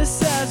sees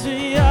us as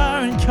we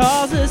are and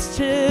calls us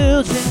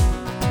children.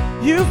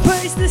 You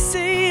place the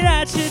seat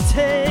at your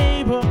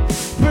table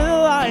for the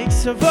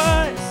likes of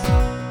us.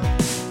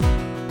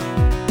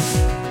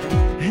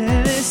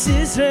 And this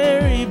is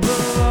where we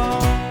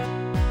belong.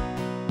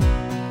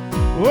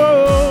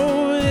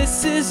 Whoa,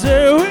 this is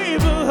where we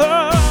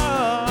belong.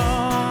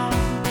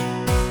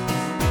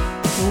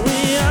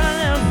 We are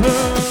never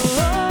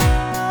alone.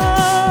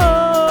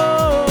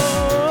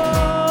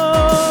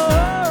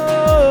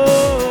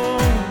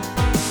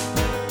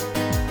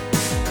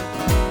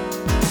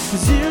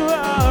 'Cause you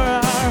are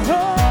our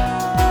home.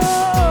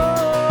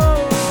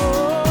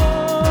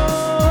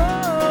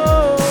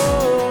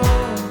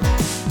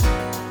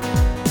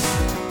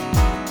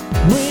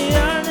 We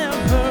are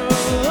never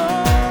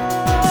alone.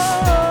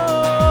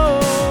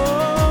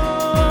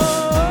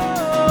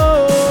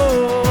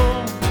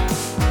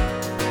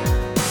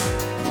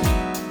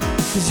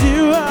 'Cause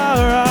you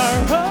are our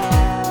home.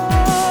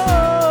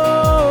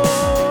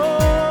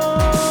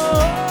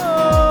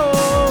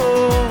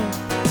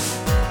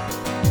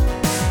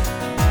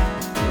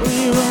 We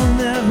will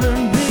never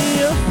be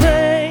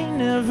afraid,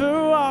 never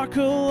walk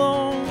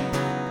alone.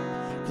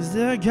 'Cause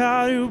the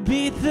God who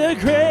beat the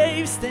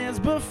grave stands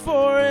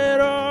before it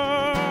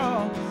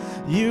all.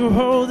 You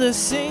hold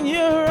us in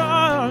your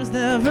arms,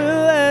 never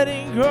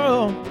letting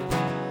go.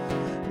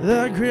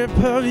 The grip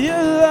of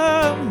your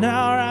love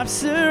now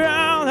wraps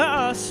around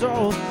our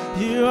souls.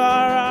 You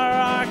are our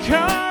rock,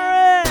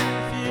 our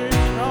refuge,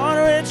 on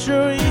which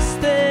we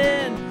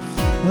stand.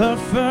 A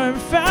firm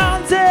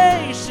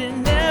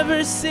foundation,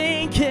 never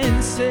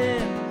sinking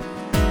sand.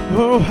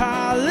 Oh,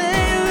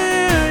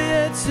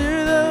 hallelujah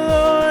to the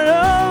Lord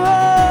of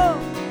all.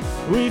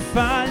 We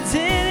find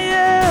in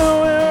you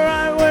we're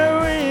right where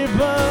we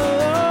belong.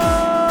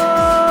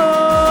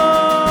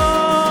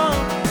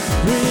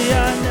 We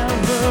are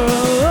never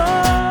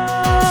alone.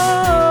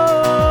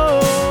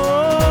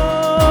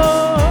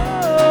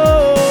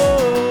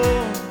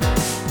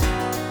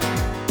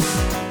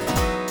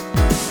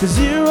 'Cause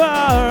you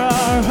are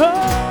our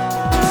home.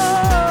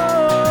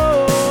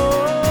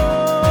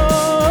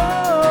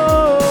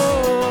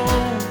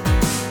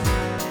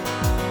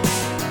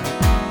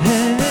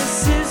 And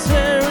this is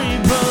where we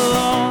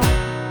belong.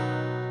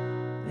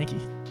 Thank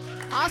you.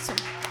 Awesome.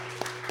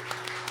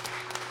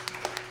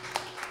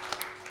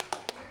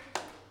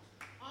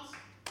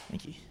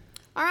 Thank you.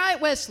 All right,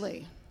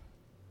 Wesley.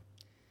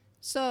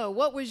 So,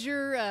 what was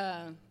your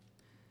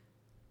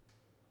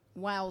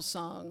wow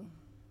song?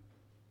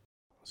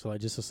 So like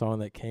just a song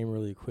that came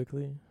really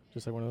quickly,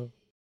 just like one of those.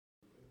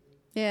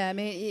 Yeah, I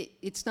mean,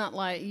 it's not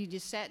like you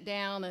just sat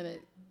down and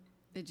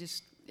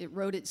it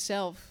wrote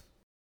itself.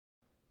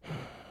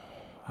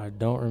 I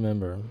don't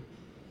remember.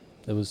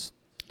 It was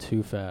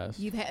too fast.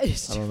 You've had.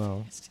 I don't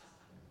know.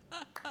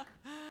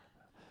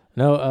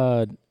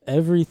 No,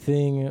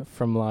 everything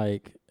from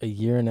like a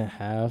year and a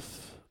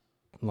half,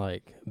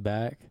 like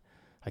back,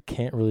 I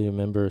can't really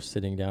remember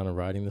sitting down and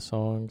writing the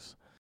songs.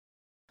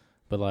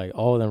 But like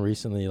all of them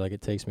recently, like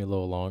it takes me a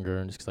little longer,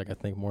 and just 'cause like I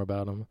think more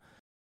about them.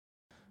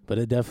 But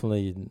it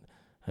definitely,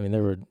 I mean,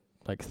 there were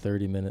like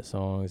 30-minute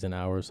songs and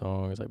hour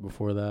songs like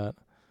before that.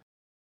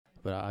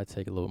 But I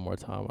take a little more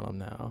time on them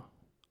now.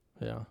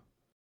 Yeah.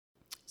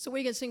 So, what are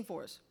you gonna sing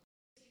for us?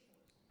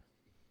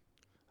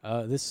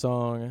 This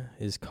song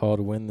is called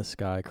 "When the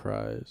Sky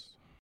Cries."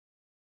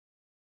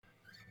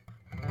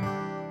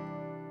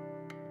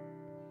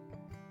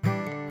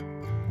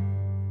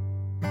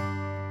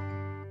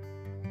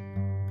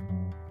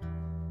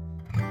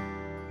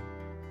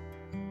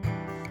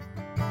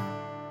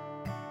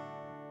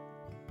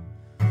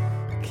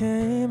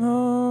 Came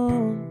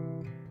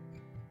home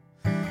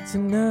to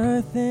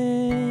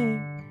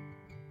nothing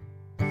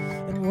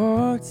and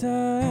walked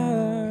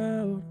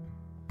out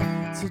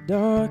to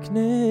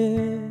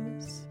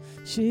darkness.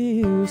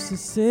 She used to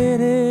sit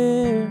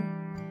here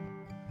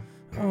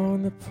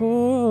on the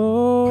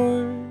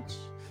porch.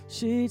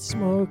 she'd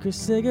smoke her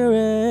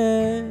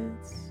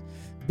cigarettes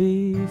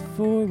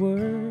before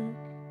work.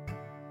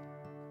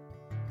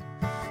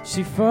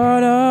 She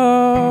fought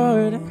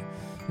hard,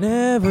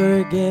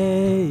 never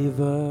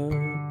gave up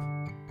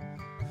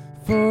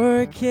for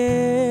her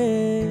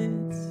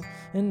kids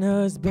and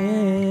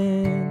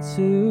husband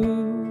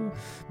too.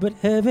 But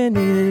heaven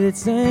needed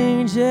its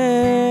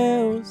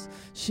angels,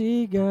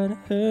 she got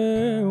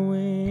her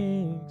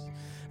wings.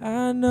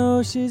 I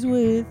know she's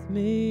with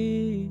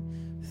me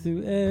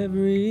through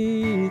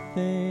everything.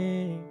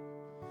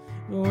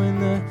 But when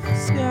the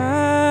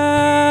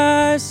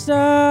sky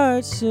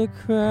starts to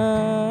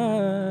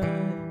cry,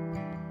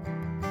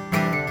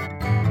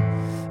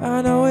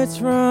 I know it's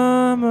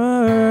from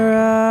her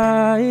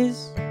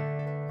eyes.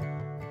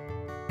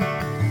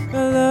 A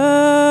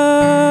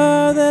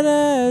love that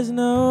has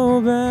no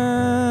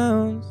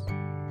bounds.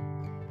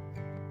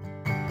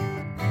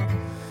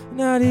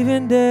 Not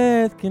even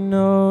death can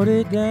hold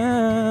it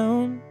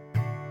down.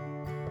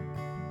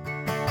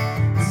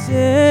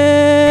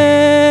 Tears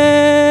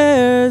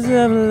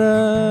of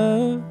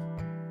love,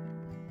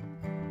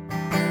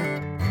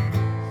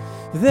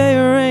 they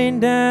rain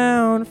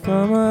down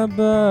from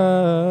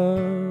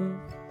above.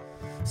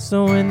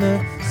 So when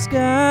the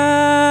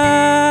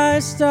sky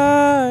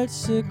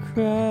starts to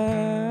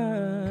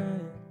cry,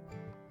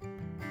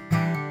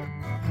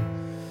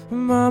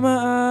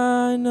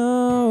 Mama, I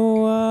know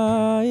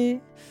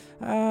why.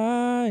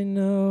 I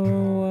know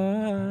why.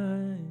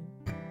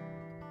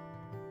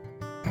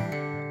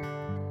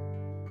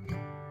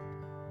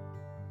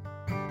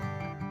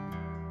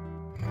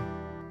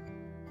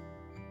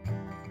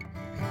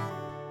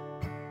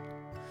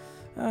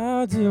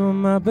 I'll do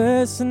my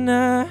best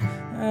tonight.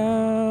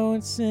 I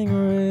won't sing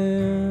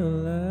real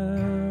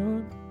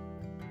loud,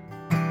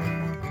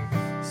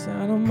 'cause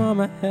I know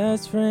Mama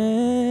has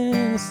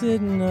friends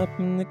sitting up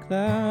in the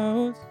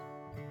clouds.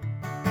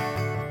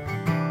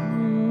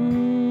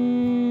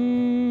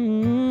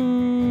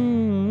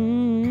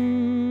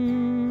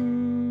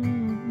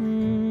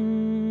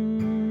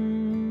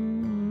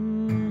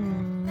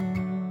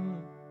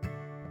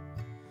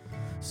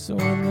 So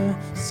when the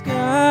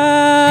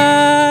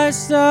sky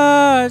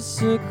starts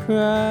to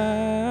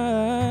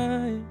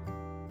cry,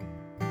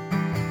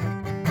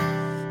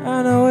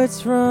 I know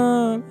it's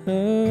from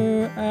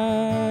her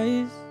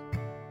eyes.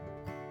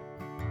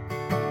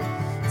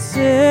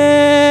 Tears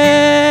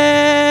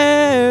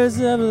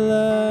of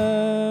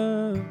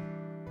love,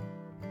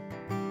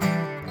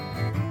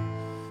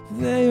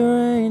 they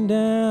rain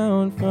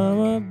down from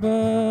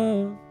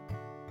above.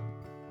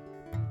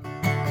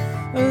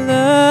 A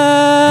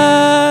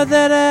love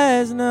that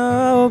has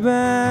no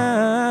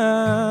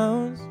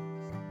bounds.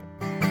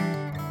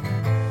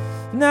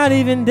 Not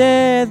even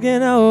death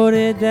can hold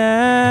it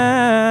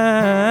down.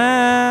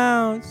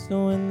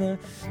 So when the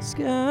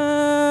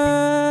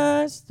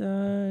sky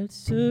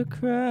starts to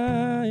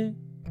cry,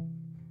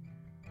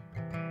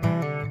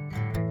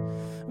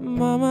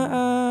 Mama,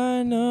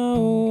 I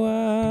know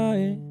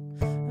why.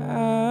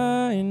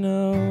 I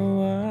know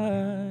why.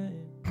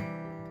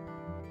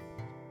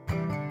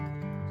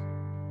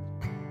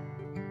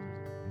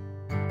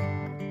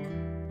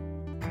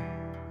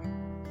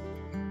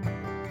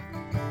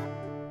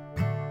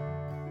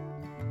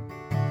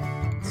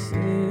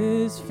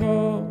 Tears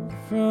fall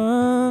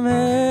from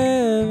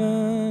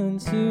heaven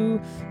to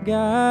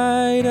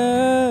guide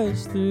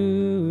us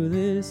through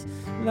this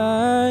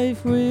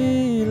life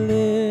we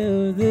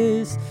live,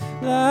 this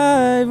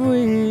life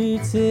we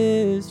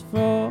tears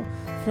fall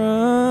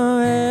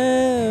from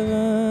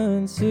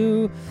heaven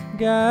to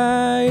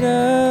guide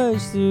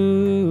us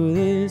through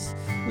this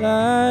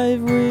life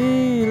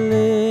we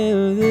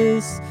live,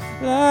 this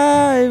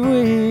life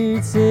we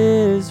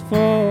tears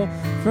fall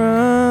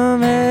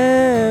from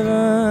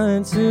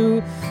heaven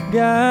to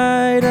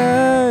guide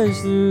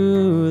us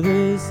through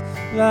this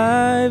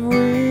life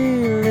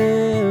we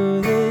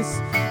live, this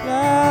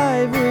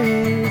life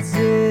we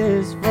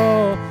tears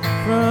fall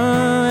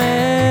from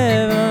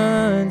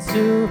heaven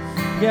to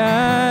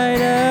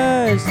guide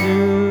us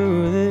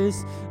through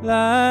this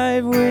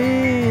life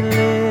we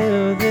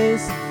live,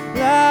 this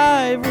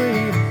life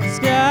we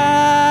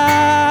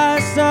sky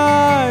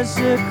starts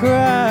to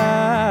cry.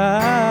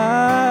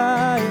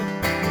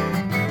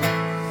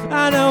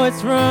 I know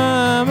it's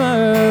from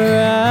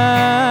her eyes.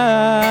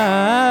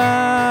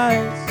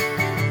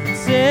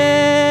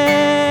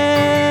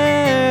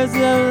 Tears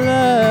of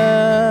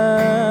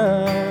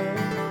love,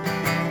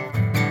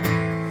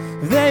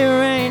 they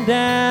rain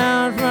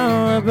down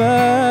from above.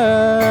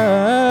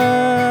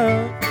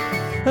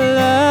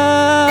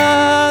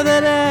 Love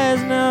that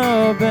has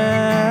no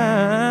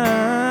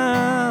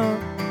bound.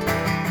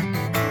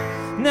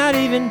 Not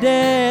even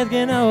death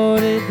can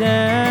hold it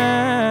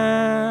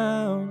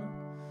down.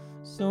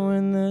 So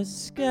when the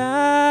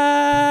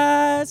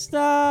sky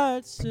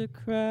starts to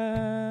cry,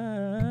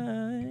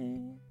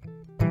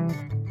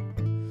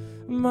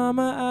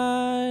 Mama,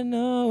 I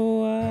know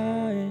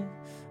why.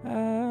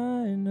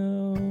 I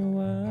know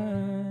why.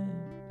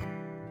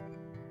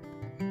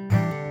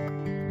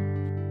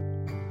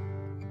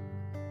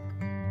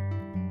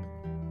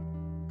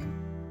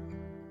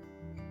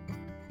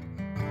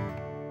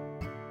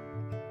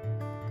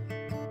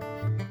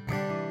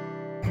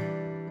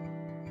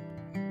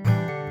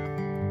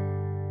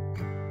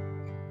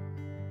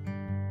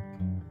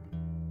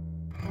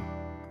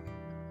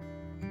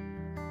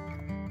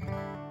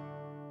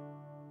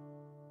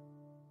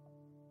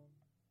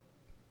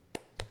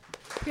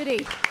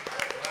 Pretty.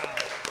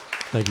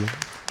 Thank you.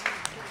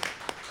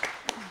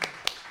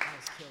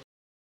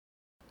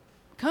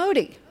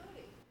 Cody,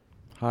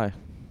 Hi.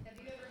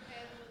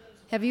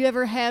 have you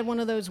ever had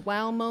one of those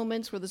wow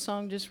moments where the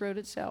song just wrote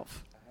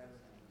itself?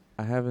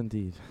 I have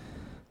indeed.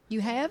 You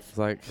have? It's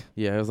like,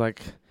 yeah, it was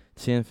like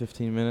 10,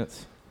 15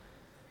 minutes.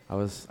 I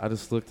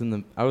just looked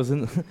I was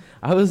in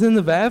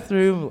the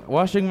bathroom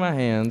washing my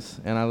hands,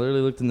 and I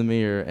literally looked in the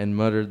mirror and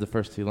muttered the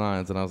first 2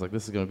 lines, and I was like,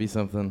 this is going to be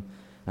something.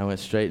 I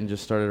went straight and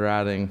just started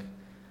writing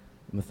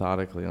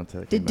methodically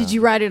until it came Did out.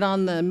 you write it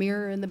on the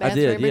mirror in the I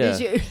bathroom? did, yeah. Or did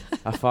you?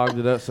 I fogged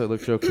it up so it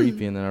looked real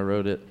creepy, and then I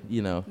wrote it,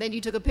 Then you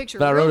took a picture.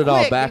 But I real wrote it all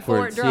quick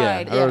backwards. Before it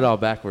dried. I wrote it all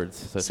backwards,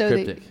 so it's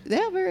cryptic.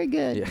 Yeah, very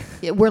good. Yeah.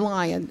 Yeah, we're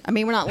lying. I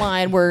mean, we're not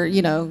lying. We're,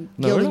 No,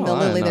 we're gilding not the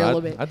lying. lily No, there a I-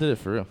 little bit. I did it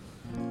for real.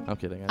 I'm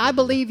kidding. I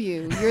believe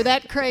you. You're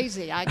that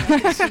crazy. I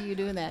can see you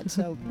doing that.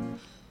 So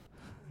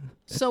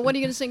what are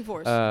you going to sing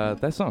for us?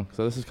 That song.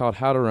 So this is called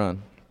How to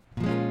Run.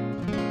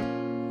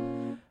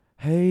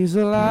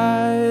 Hazel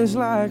eyes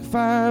like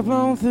fire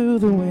blown through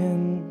the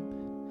wind,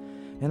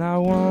 and I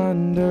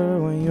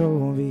wonder when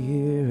you'll be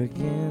here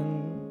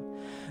again.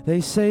 They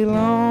say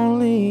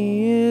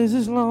lonely is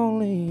as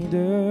lonely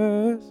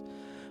does,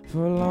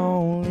 for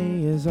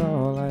lonely is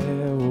all I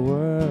ever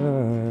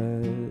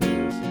was.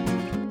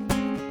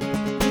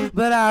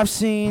 But I've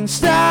seen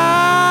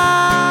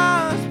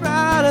stars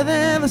brighter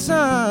than the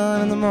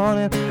sun in the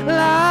morning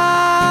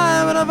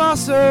light, but I've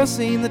also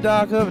seen the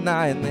dark of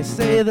night, and they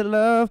say that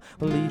love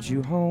will lead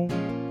you home,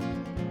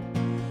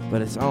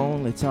 but it's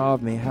only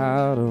taught me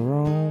how to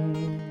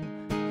roam.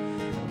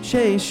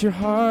 Chase your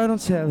heart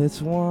until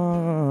it's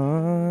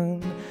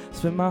won.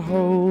 Spent my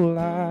whole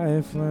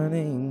life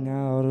learning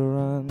how to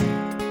run.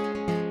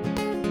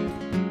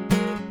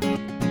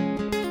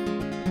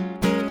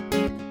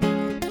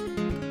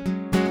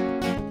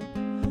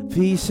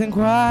 Peace and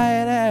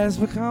quiet has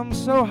become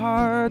so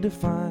hard to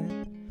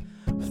find.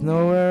 With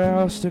nowhere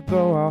else to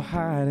go, I'll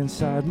hide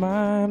inside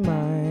my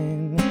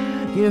mind.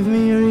 Give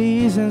me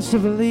reasons to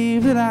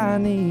believe that I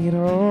need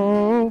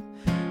hope.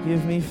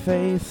 Give me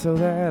faith so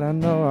that I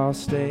know I'll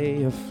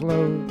stay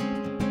afloat.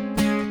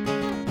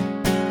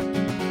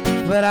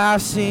 But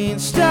I've seen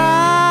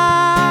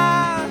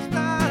stars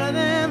brighter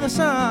than the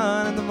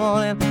sun in the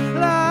morning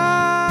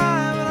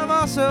light, but I've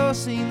also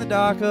seen the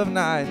dark of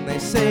night, and they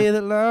say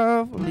that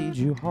love will lead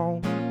you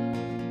home,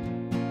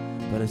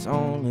 but it's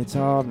only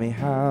taught me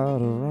how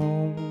to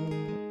roam.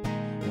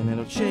 And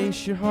it'll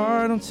chase your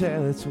heart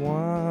until it's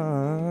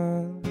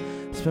won.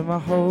 Spent my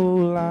whole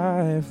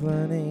life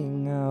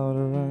learning how to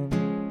run.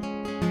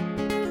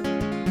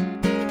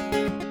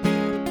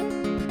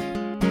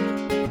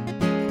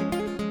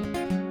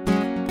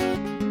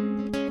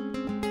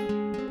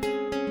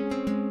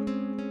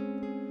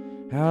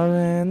 Out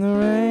in the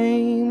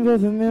rain,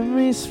 but the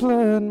memories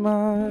flood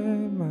my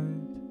mind.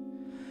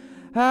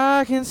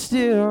 I can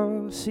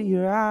still see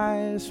your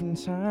eyes from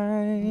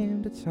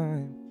time to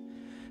time.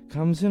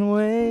 Comes in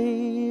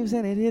waves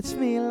and it hits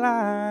me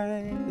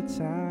like a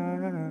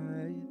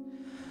tide.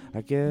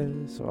 I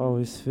guess I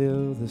always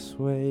feel this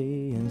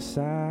way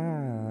inside.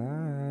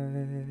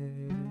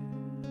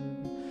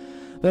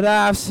 But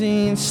I've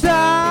seen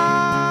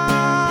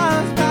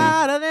stars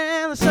brighter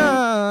than the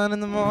sun in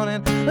the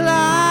morning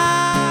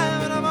light,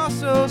 but I've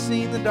also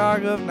seen the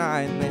dark of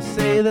night, and they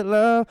say that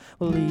love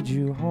will lead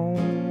you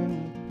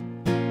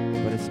home,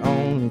 but it's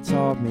only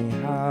taught me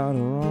how to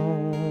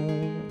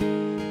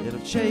roam. It'll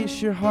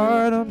chase your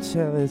heart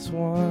until it's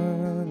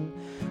won.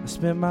 I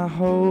spent my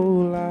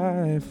whole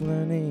life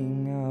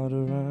learning how to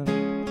run.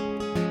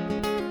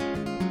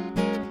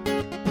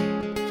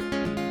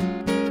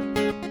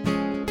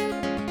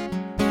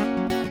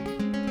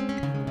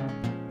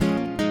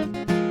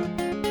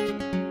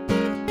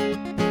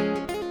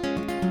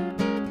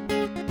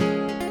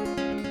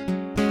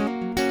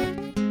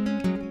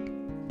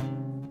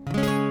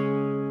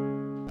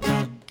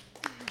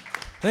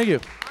 Thank you.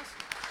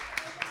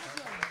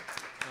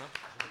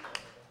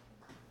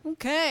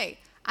 Okay.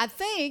 I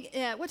think,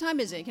 what time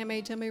is it? Can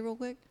you tell me real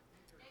quick?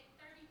 8:32.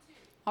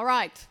 All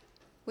right.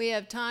 We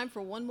have time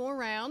for one more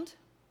round.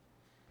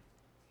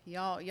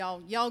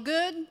 Y'all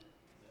good?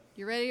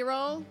 You ready to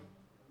roll?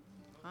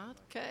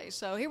 Okay,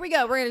 so here we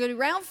go. We're going to go to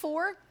round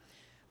 4,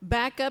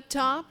 back up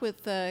top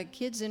with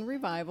Kids in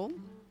Revival.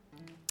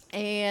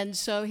 And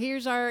so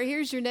here's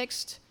your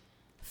next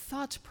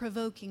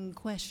thought-provoking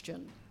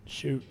question.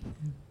 Shoot.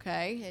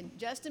 Okay, and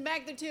Justin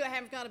back there too. I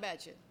haven't forgot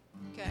about you.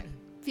 Okay,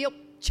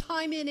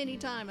 chime in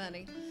anytime,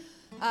 honey.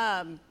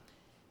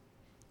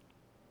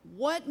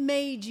 What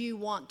made you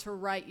want to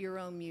write your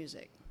own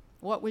music?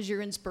 What was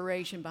your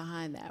inspiration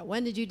behind that?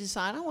 When did you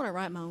decide I want to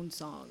write my own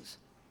songs?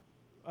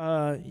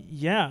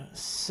 Yeah.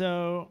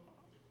 So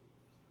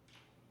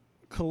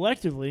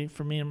collectively,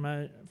 for me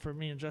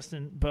and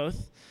Justin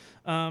both,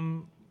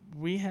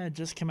 we had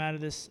just come out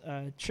of this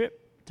trip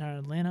to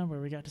Atlanta where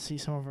we got to see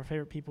some of our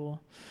favorite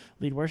people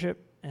lead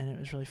worship, and it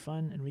was really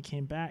fun. And we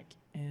came back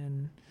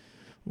and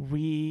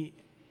we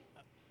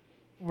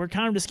we're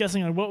kind of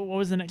discussing like what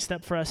was the next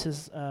step for us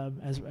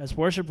as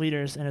worship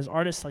leaders and as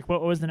artists. Like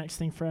what was the next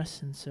thing for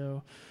us? And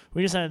so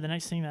we decided the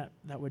next thing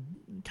that would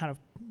kind of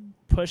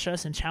push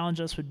us and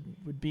challenge us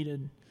would be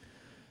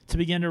to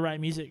begin to write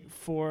music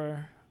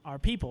for our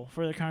people,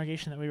 for the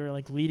congregation that we were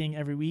like leading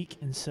every week.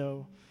 And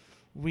so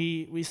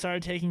we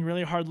started taking a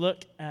really hard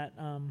look at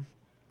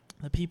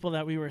the people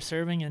that we were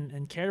serving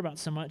and cared about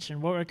so much,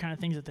 and what were the kind of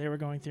things that they were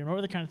going through, and what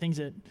were the kind of things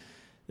that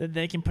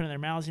they can put in their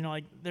mouths. You know,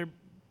 like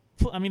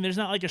there's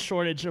not like a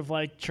shortage of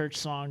like church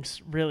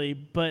songs really,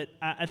 but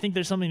I think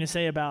there's something to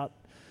say about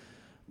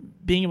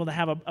being able to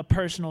have a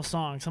personal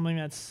song, something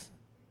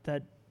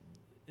that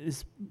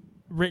is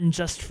written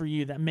just for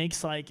you, that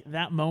makes like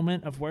that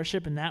moment of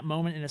worship and that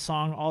moment in a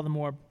song all the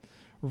more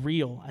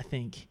real, I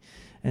think.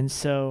 And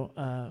so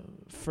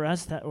for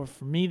us,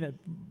 for me,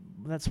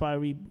 that's why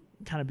we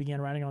kind of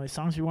began writing all these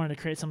songs. We wanted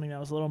to create something that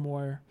was a little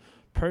more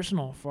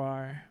personal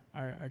for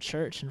our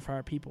church and for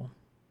our people.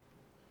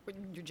 For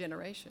your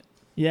generation.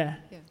 Yeah.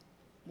 Yeah.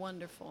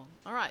 Wonderful.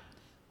 All right.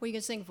 What are you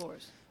going to sing for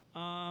us?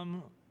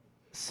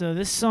 So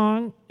this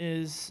song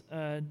is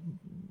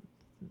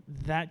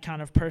that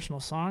kind of personal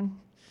song.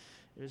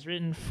 It was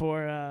written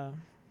for a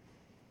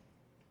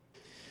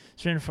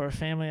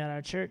family at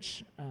our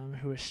church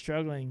who was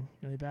struggling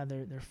really bad.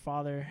 Their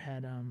father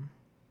had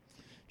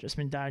just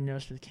been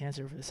diagnosed with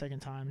cancer for the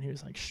second time, and he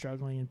was like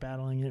struggling and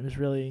battling, and it was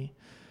really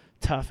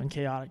tough and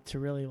chaotic to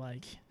really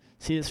like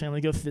see this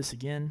family go through this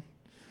again.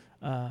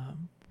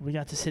 We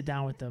got to sit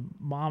down with the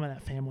mom of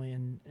that family,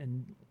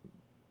 and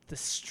the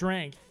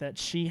strength that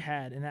she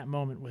had in that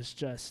moment was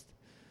just,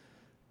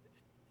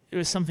 it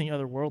was something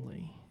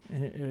otherworldly,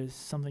 and it was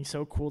something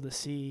so cool to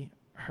see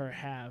her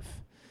have.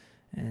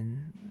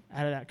 And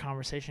out of that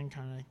conversation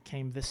kind of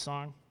came this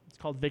song. It's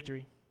called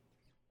Victory.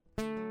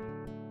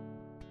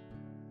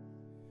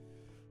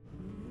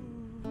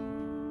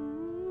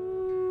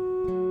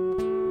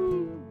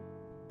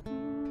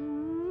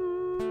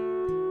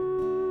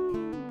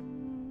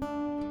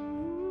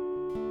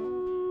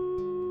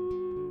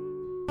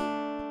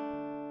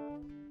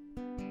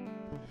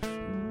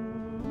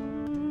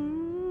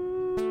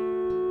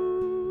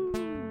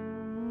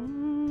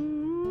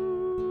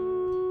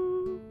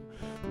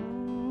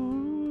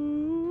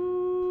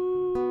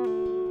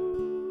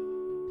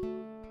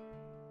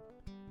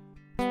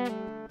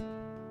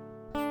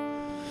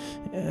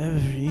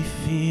 Every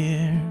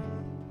fear,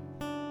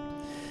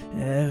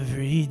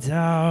 every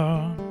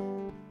doubt,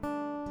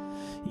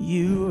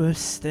 you have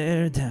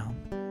stared down.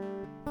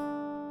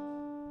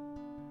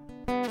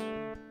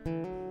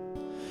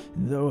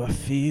 Though I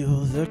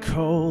feel the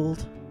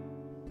cold,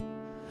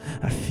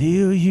 I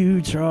feel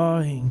you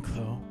drawing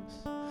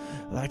close,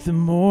 like the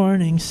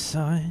morning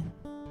sun,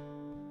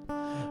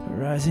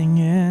 rising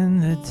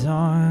in the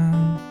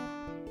dawn.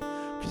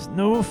 'Cause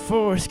no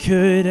force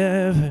could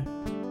ever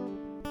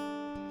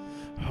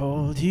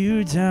hold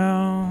you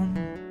down.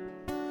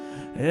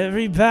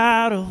 Every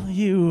battle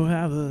you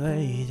have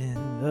laid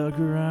in the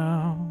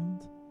ground.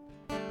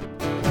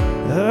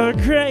 The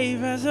grave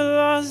has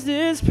lost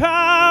its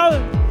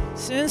power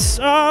since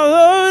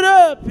swallowed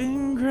up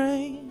in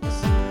grace.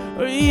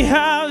 We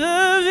have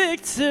the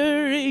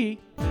victory.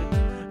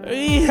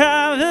 We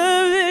have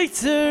the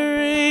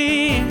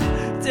victory.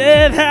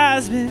 Death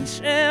has been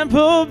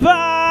trampled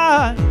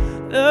by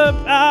the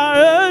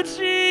power of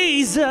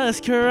Jesus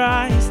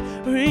Christ.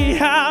 We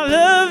have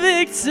the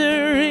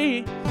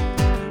victory.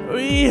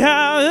 We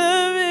have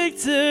the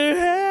victory.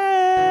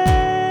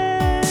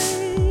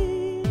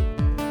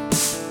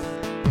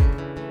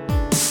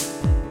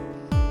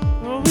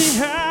 Oh, we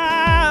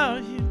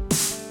have you.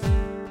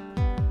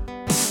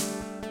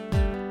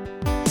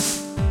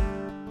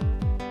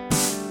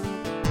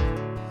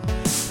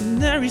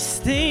 And every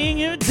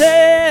sting of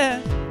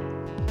death,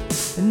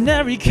 and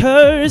every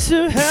curse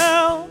of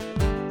hell,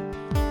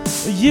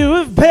 you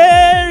have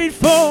buried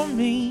for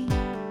me.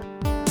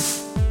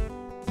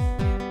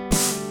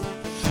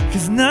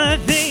 'Cause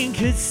nothing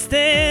could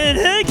stand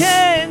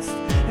against,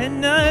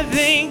 and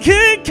nothing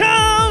could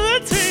come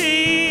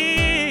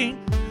between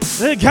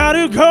the God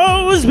who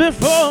goes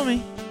before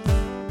me.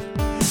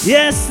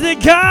 Yes, the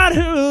God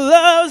who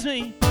loves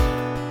me.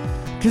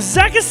 'Cause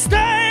I can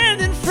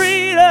stand in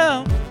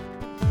freedom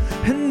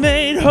and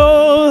made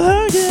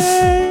whole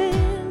again.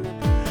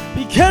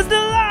 Because the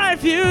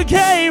life you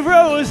gave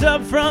rose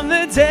up from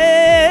the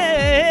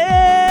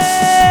dead.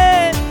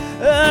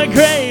 The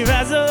grave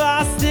has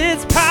lost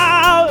its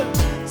power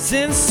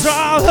since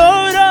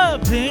swallowed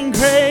up in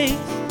grace.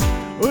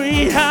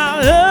 We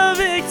have the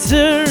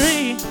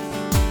victory.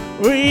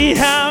 We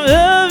have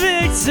the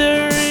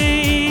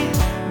victory.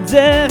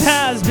 Death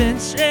has been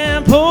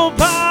trampled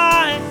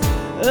by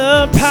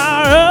the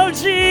power of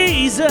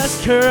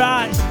Jesus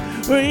Christ.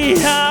 We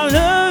have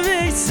the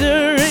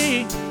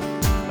victory.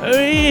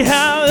 We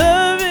have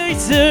the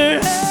victory.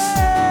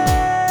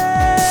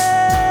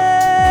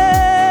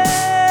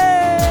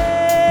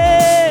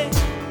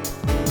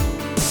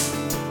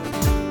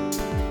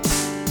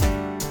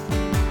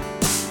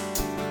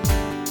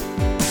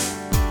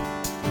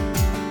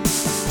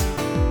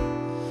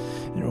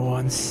 And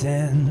once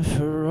and and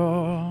for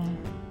all.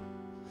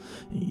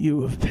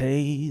 You have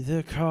paid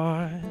the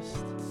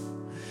cost,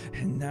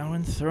 and now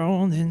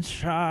enthroned in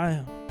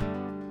triumph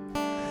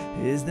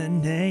is the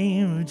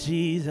name of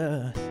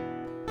Jesus,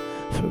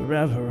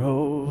 forever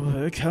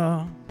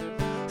overcome.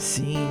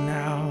 See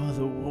now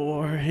the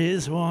war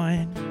is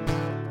won,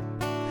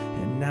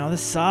 and now the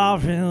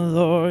sovereign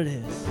Lord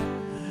is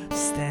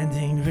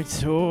standing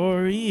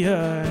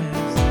victorious.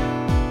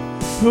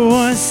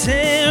 Once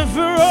and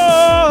for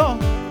all,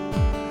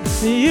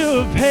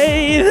 you have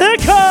paid the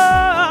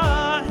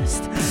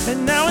cost,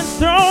 and now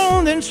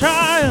enthroned in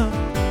triumph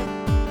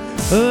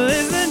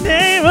is the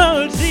name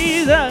of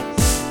Jesus,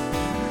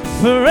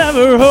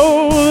 forever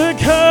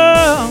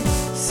overcome.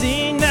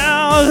 See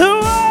now the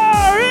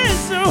war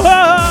is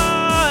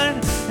won,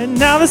 and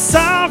now the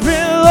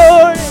sovereign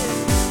Lord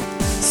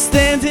is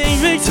standing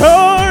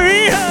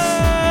victorious.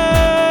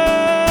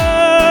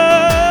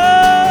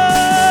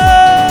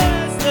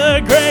 The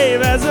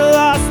grave has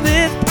lost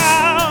its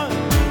power,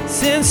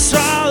 sin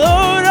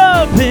swallowed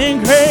up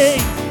in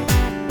grave.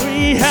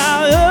 We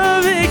have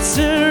the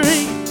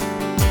victory.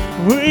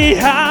 We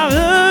have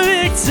the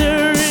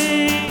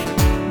victory.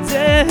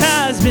 Death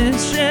has been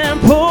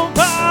trampled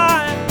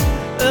by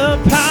the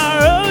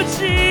power of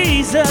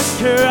Jesus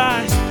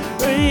Christ.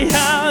 We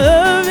have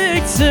the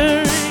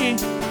victory.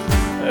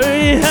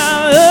 We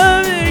have the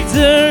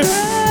victory.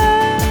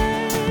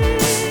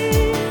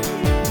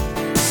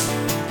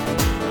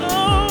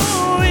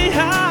 Oh, we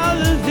have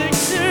the victory.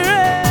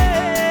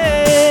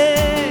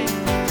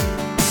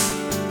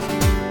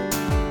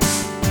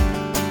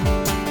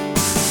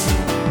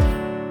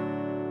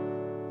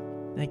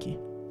 Thank you.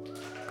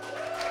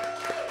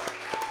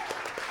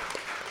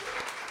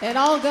 And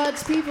all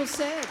God's people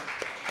said,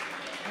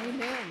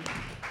 amen.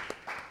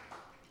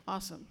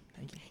 Awesome.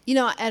 Thank you. You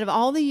know, out of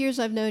all the years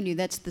I've known you,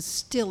 that's the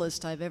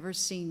stillest I've ever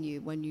seen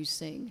you when you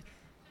sing.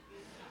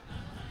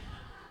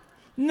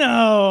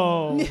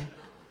 No.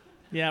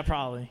 Yeah,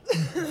 probably.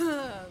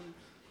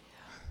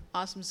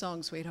 Awesome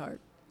song, sweetheart.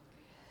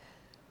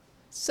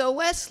 So,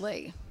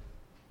 Wesley,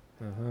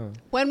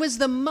 when was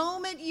the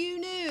moment you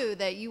knew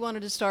that you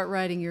wanted to start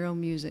writing your own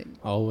music?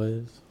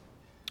 Always.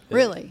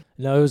 Really?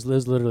 No, it was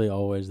literally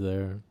always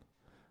there.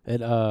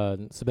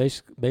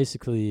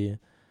 Basically,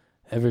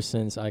 ever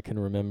since I can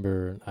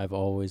remember, I've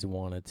always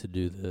wanted to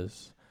do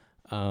this.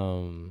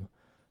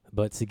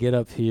 But to get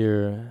up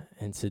here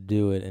and to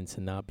do it and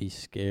to not be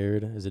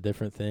scared is a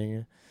different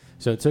thing.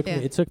 So it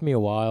took me a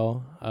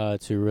while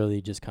to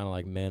really just kind of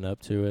like man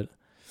up to it.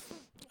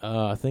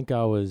 I think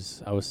I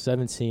was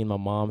 17. My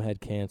mom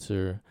had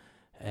cancer,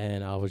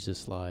 and I was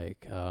just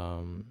like,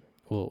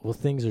 well,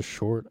 things are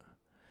short,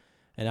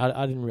 and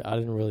I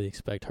didn't really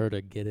expect her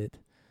to get it.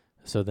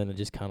 So then it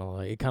just kind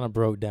of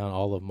broke down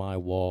all of my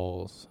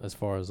walls as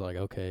far as like,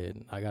 okay,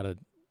 I gotta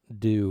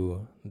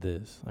do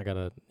this. I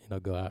gotta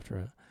go after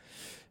it.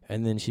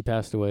 And then she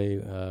passed away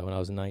when I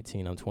was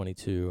 19. I'm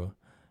 22,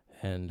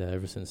 and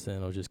ever since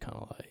then I was just kind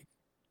of like,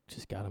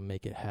 just gotta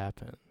make it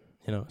happen.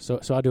 So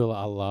I do a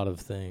lot of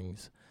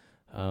things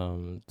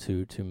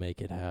to make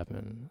it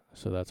happen.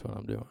 So that's what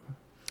I'm doing.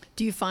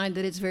 Do you find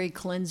that it's very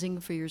cleansing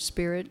for your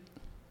spirit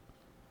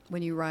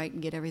when you write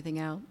and get everything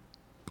out?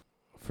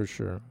 For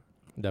sure,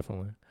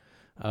 definitely.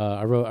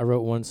 I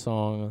wrote one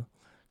song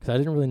because I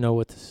didn't really know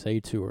what to say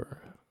to her,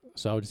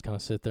 so I would just kind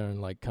of sit there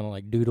and kind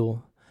of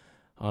doodle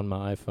on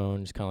my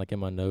iPhone, just kind of like in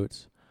my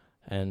notes,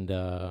 and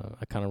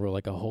I kind of wrote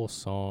like a whole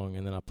song,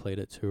 and then I played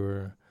it to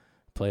her,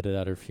 played it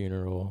at her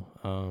funeral,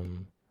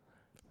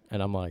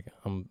 and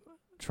I'm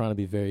trying to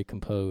be very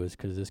composed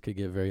because this could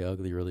get very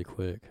ugly really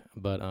quick,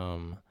 but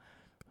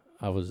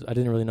I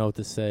didn't really know what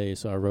to say,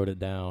 so I wrote it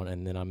down,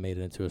 and then I made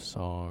it into a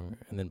song,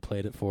 and then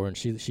played it for her, and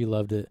she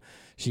loved it.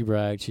 She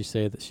bragged. She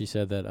said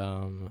that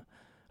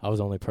I was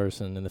the only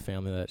person in the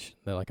family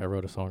that I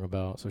wrote a song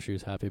about, so she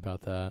was happy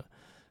about that.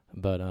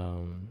 But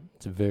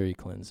it's very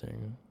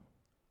cleansing.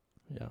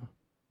 Yeah.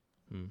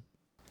 What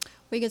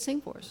are you gonna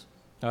sing for us?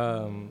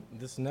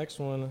 This next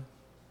one,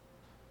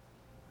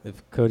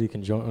 if Cody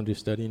can join and do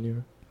Studying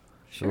You.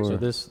 Sure. So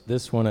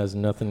this one has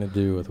nothing to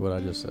do with what I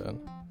just said.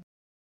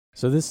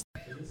 So this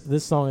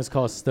song is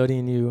called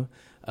Studying You.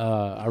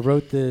 I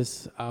wrote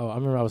this. I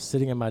remember I was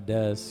sitting at my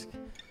desk,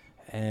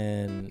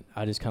 and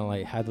I just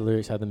kind of had the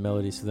lyrics, had the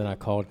melody. So then I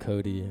called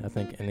Cody, I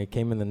think, and it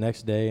came in the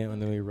next day,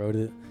 and then we wrote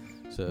it.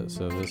 So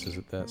this is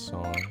that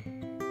song.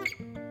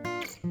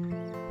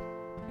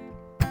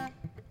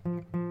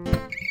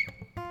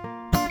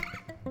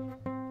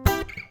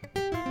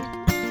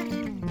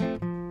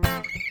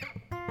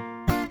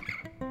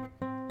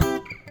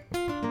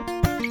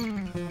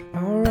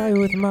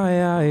 With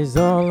my eyes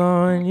all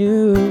on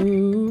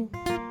you,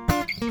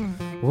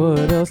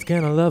 what else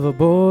can a lover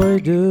boy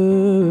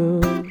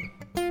do?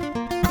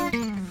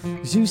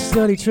 'Cause you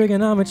study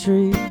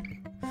trigonometry,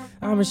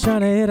 I'm just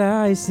trying to hit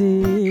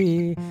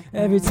icy.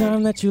 Every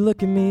time that you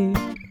look at me,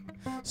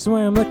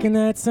 swear I'm looking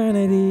at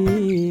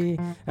eternity.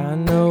 I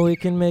know we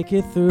can make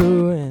it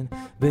through, and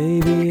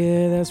baby,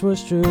 yeah, that's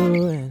what's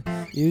true. And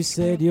you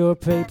said your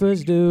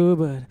paper's due,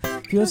 but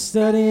If you're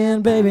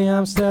studying, baby,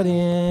 I'm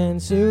studying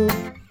too.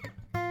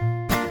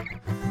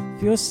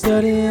 If you're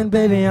studying,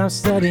 baby, I'm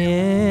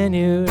studying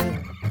you.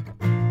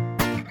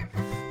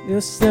 If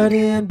you're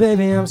studying,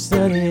 baby, I'm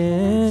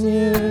studying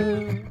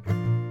you.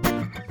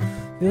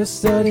 If you're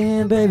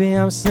studying, baby,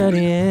 I'm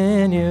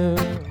studying you.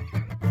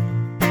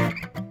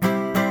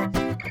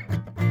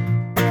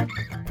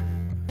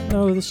 I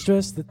know the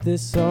stress that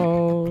this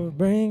all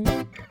brings.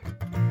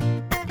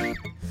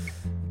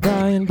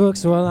 Buying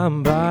books while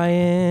I'm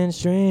buying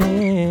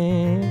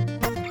strings.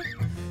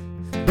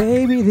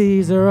 Baby,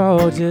 these are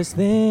all just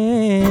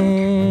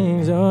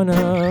things. Oh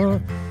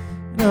no,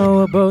 no,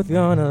 we're both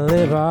gonna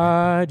live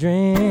our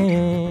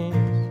dreams.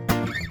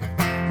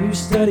 You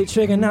study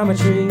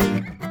trigonometry,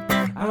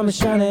 I'm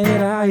just trying to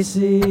hit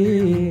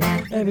icy.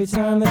 Every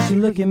time that you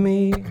look at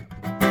me,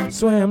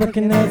 swear I'm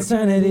looking at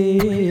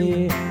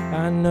eternity.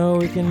 I know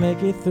we can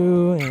make it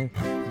through, and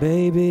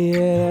baby,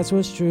 yeah, that's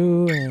what's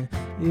true. And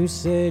you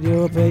said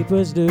your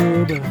papers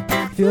due, but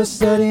if you're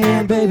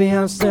studying, baby,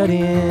 I'm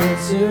studying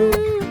too.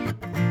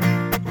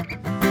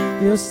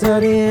 If you're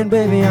studying,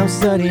 baby, I'm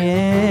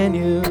studying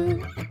you.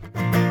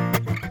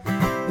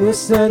 If you're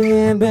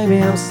studying,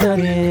 baby, I'm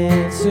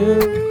studying too.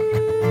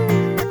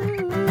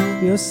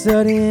 If you're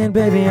studying,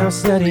 baby, I'm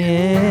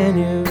studying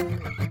you.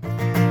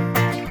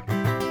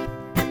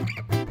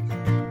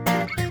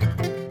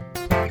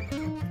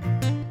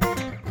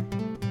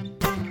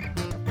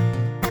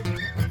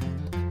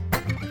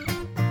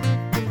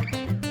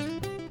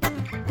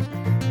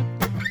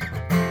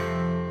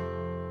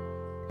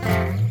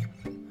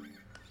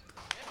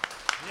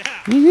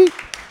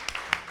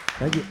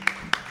 Thank you.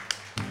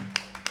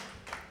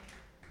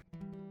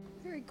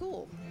 Very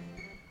cool.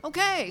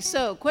 Okay,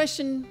 so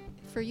question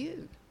for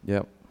you.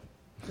 Yep.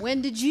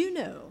 When did you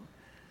know?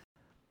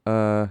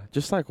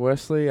 Just like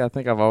Wesley, I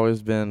think I've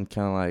always been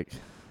kind of like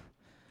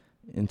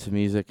into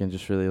music and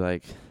just really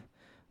like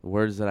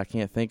words that I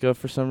can't think of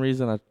for some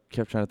reason. I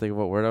kept trying to think of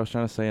what word I was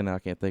trying to say, and now I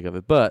can't think of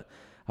it. But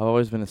I've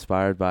always been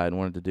inspired by it and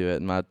wanted to do it.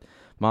 And my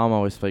mom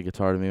always played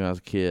guitar to me when I was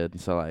a kid,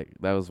 and so like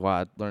that was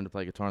why I learned to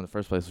play guitar in the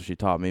first place, was she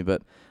taught me.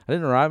 But I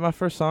didn't write my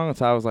first song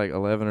until I was like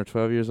 11 or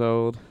 12 years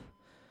old.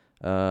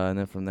 And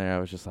then from there, I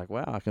was just like,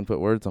 wow, I can put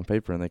words on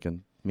paper and they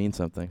can mean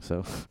something.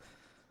 So,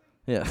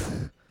 yeah. All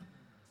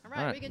right, what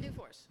are you going to do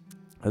for us?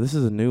 This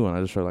is a new one I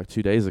just wrote like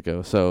 2 days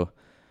ago, so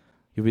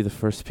you'll be the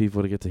first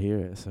people to get to hear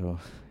it. So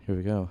here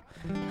we go.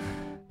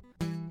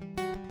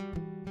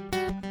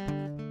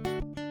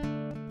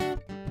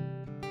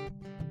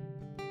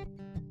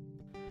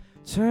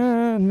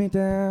 Turn me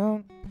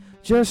down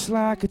just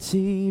like a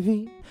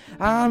TV.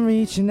 I'm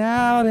reaching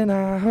out and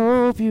I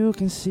hope you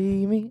can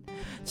see me.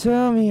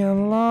 Tell me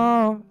I'm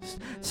lost,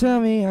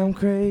 tell me I'm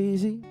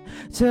crazy.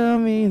 Tell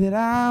me that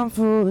I'm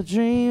full of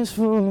dreams,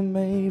 full of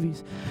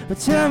maybes. But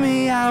tell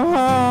me I'm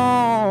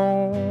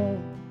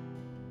home,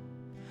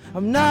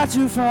 I'm not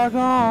too far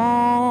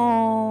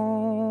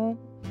gone.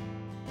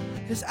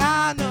 'Cause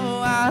I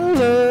know I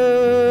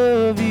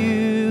love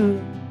you,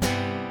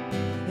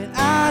 and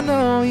I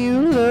know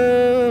you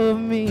love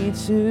me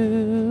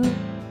too.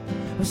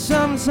 But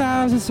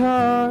sometimes it's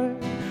hard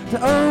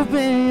to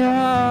open your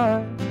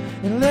heart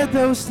and let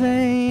those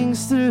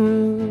things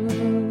through.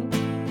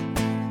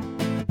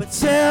 But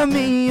tell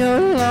me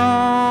you're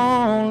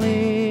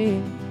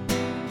lonely,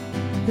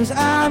 'cause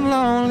I'm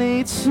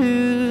lonely too.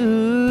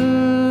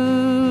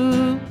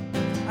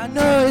 I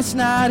know it's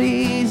not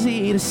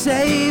easy to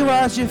say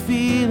what you're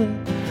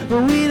feeling,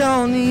 but we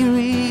don't need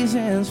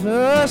reasons for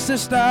us to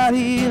start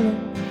healing.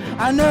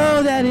 I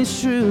know that it's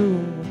true,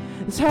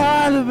 it's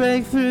hard to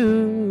break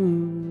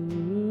through.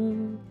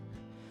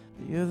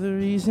 But you're the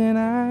reason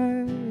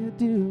I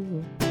do.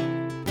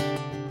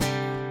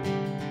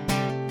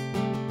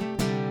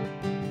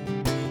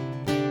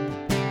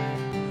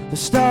 The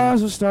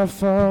stars will start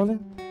falling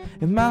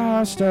and my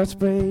heart starts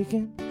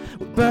breaking.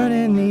 We're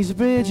burning these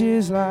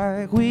bridges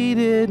like we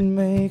didn't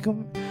make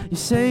them. You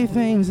say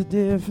things are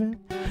different,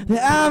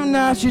 that I'm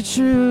not your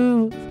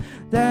truth,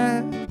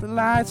 that the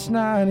light's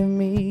not in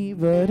me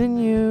but in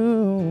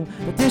you.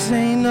 But this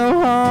ain't no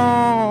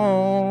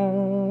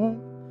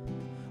home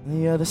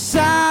on the other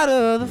side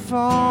of the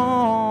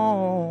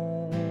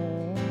phone.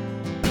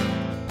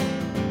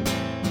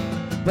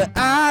 But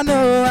I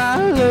know I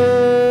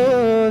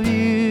love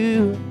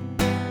you,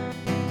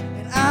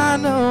 and I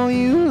know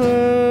you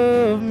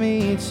love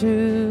me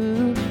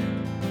too.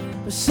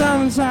 But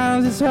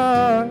sometimes it's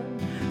hard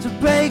to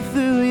break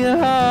through your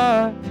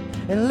heart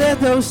and let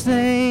those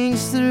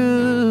things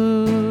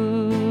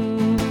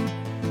through.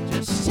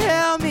 Just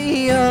tell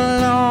me you're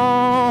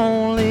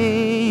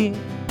lonely,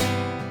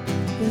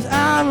 'cause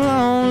I'm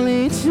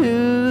lonely too.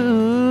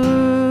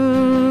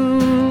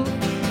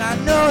 And I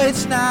know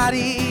it's not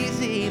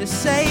easy to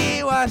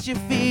say what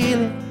you're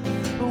feeling,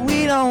 but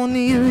we don't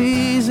need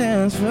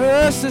reasons for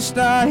us to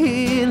start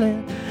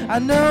healing. I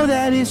know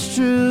that it's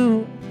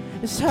true,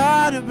 it's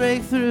hard to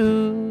break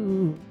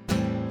through.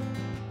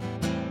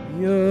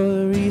 You're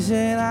the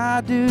reason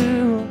I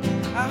do.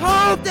 I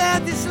hope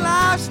that this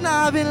life's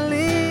not been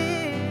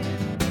lived,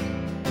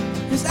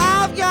 'cause 'cause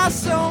I've got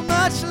so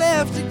much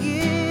left to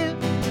give.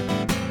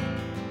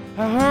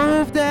 I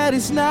hope that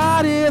it's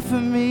not it for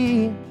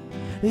me,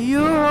 that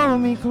you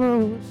hold me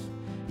close,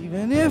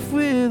 even if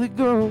we're the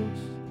ghosts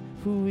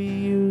who we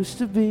used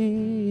to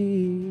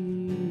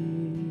be.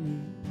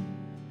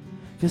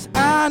 'Cause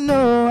I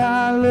know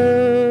I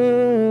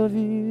love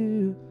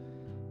you,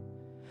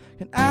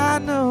 and I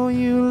know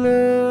you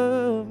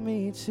love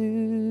me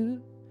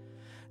too.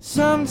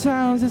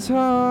 Sometimes it's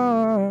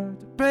hard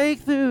to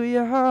break through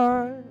your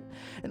heart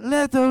and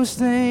let those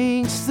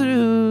things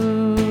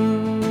through.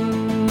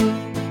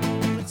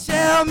 But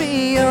tell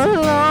me you're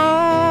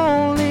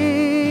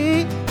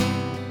lonely,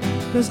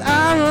 'cause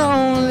I'm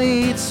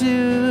lonely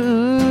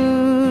too.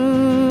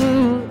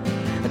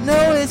 I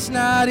know it's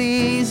not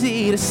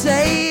easy to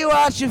say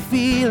what you're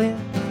feeling,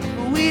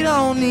 but we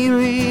don't need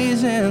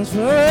reasons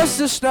for us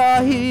to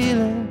start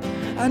healing.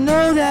 I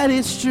know that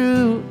it's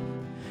true,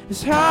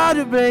 it's hard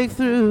to break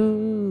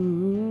through.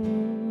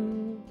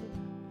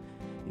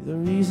 You're the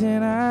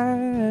reason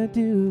I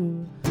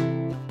do.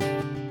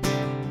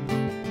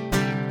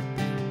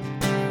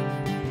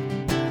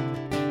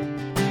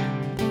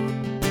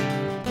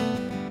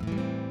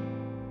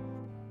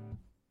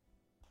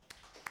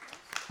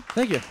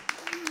 Thank you.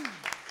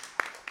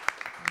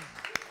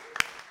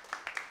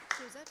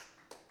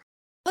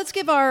 Let's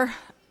give our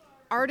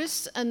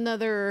artists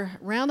another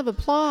round of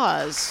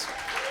applause.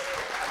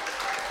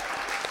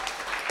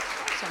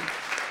 Awesome.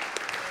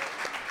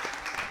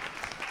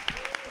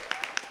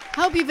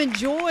 Hope you've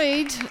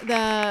enjoyed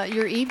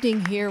your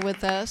evening here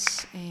with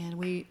us, and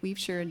we've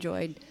sure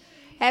enjoyed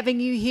having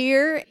you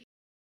here.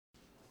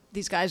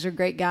 These guys are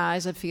great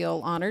guys. I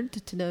feel honored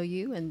to know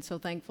you, and so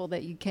thankful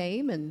that you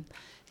came and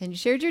you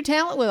shared your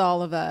talent with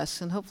all of us,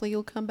 and hopefully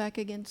you'll come back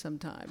again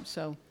sometime.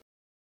 So,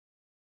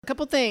 a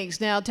couple things.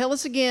 Now, tell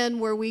us again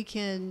where we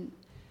can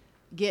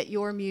get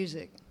your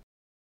music.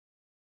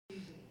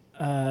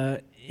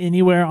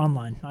 Anywhere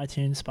online,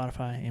 iTunes,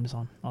 Spotify,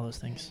 Amazon, all those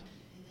things.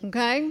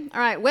 Okay. All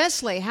right,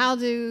 Wesley. How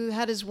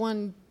does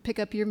one pick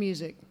up your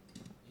music?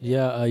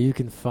 Yeah, you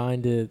can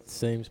find it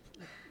same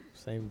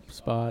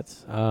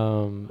spots.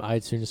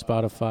 iTunes,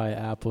 Spotify,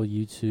 Apple,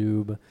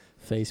 YouTube,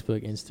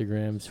 Facebook,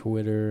 Instagram,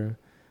 Twitter.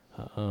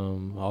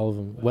 All of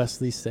them.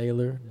 Wesley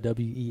Saylor,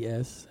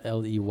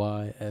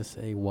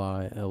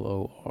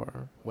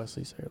 WesleySaylor.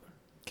 Wesley Saylor.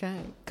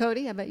 Okay.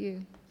 Cody, how about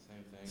you?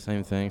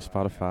 Same thing.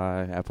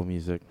 Spotify, Apple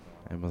Music,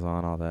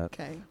 Amazon, all that.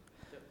 Okay.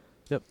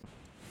 Yep.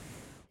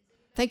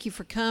 Thank you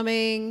for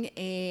coming,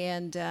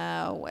 and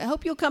I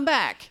hope you'll come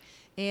back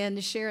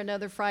and share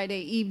another Friday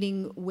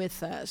evening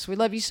with us. We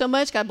love you so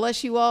much. God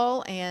bless you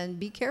all, and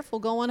be careful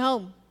going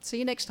home. See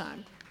you next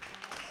time.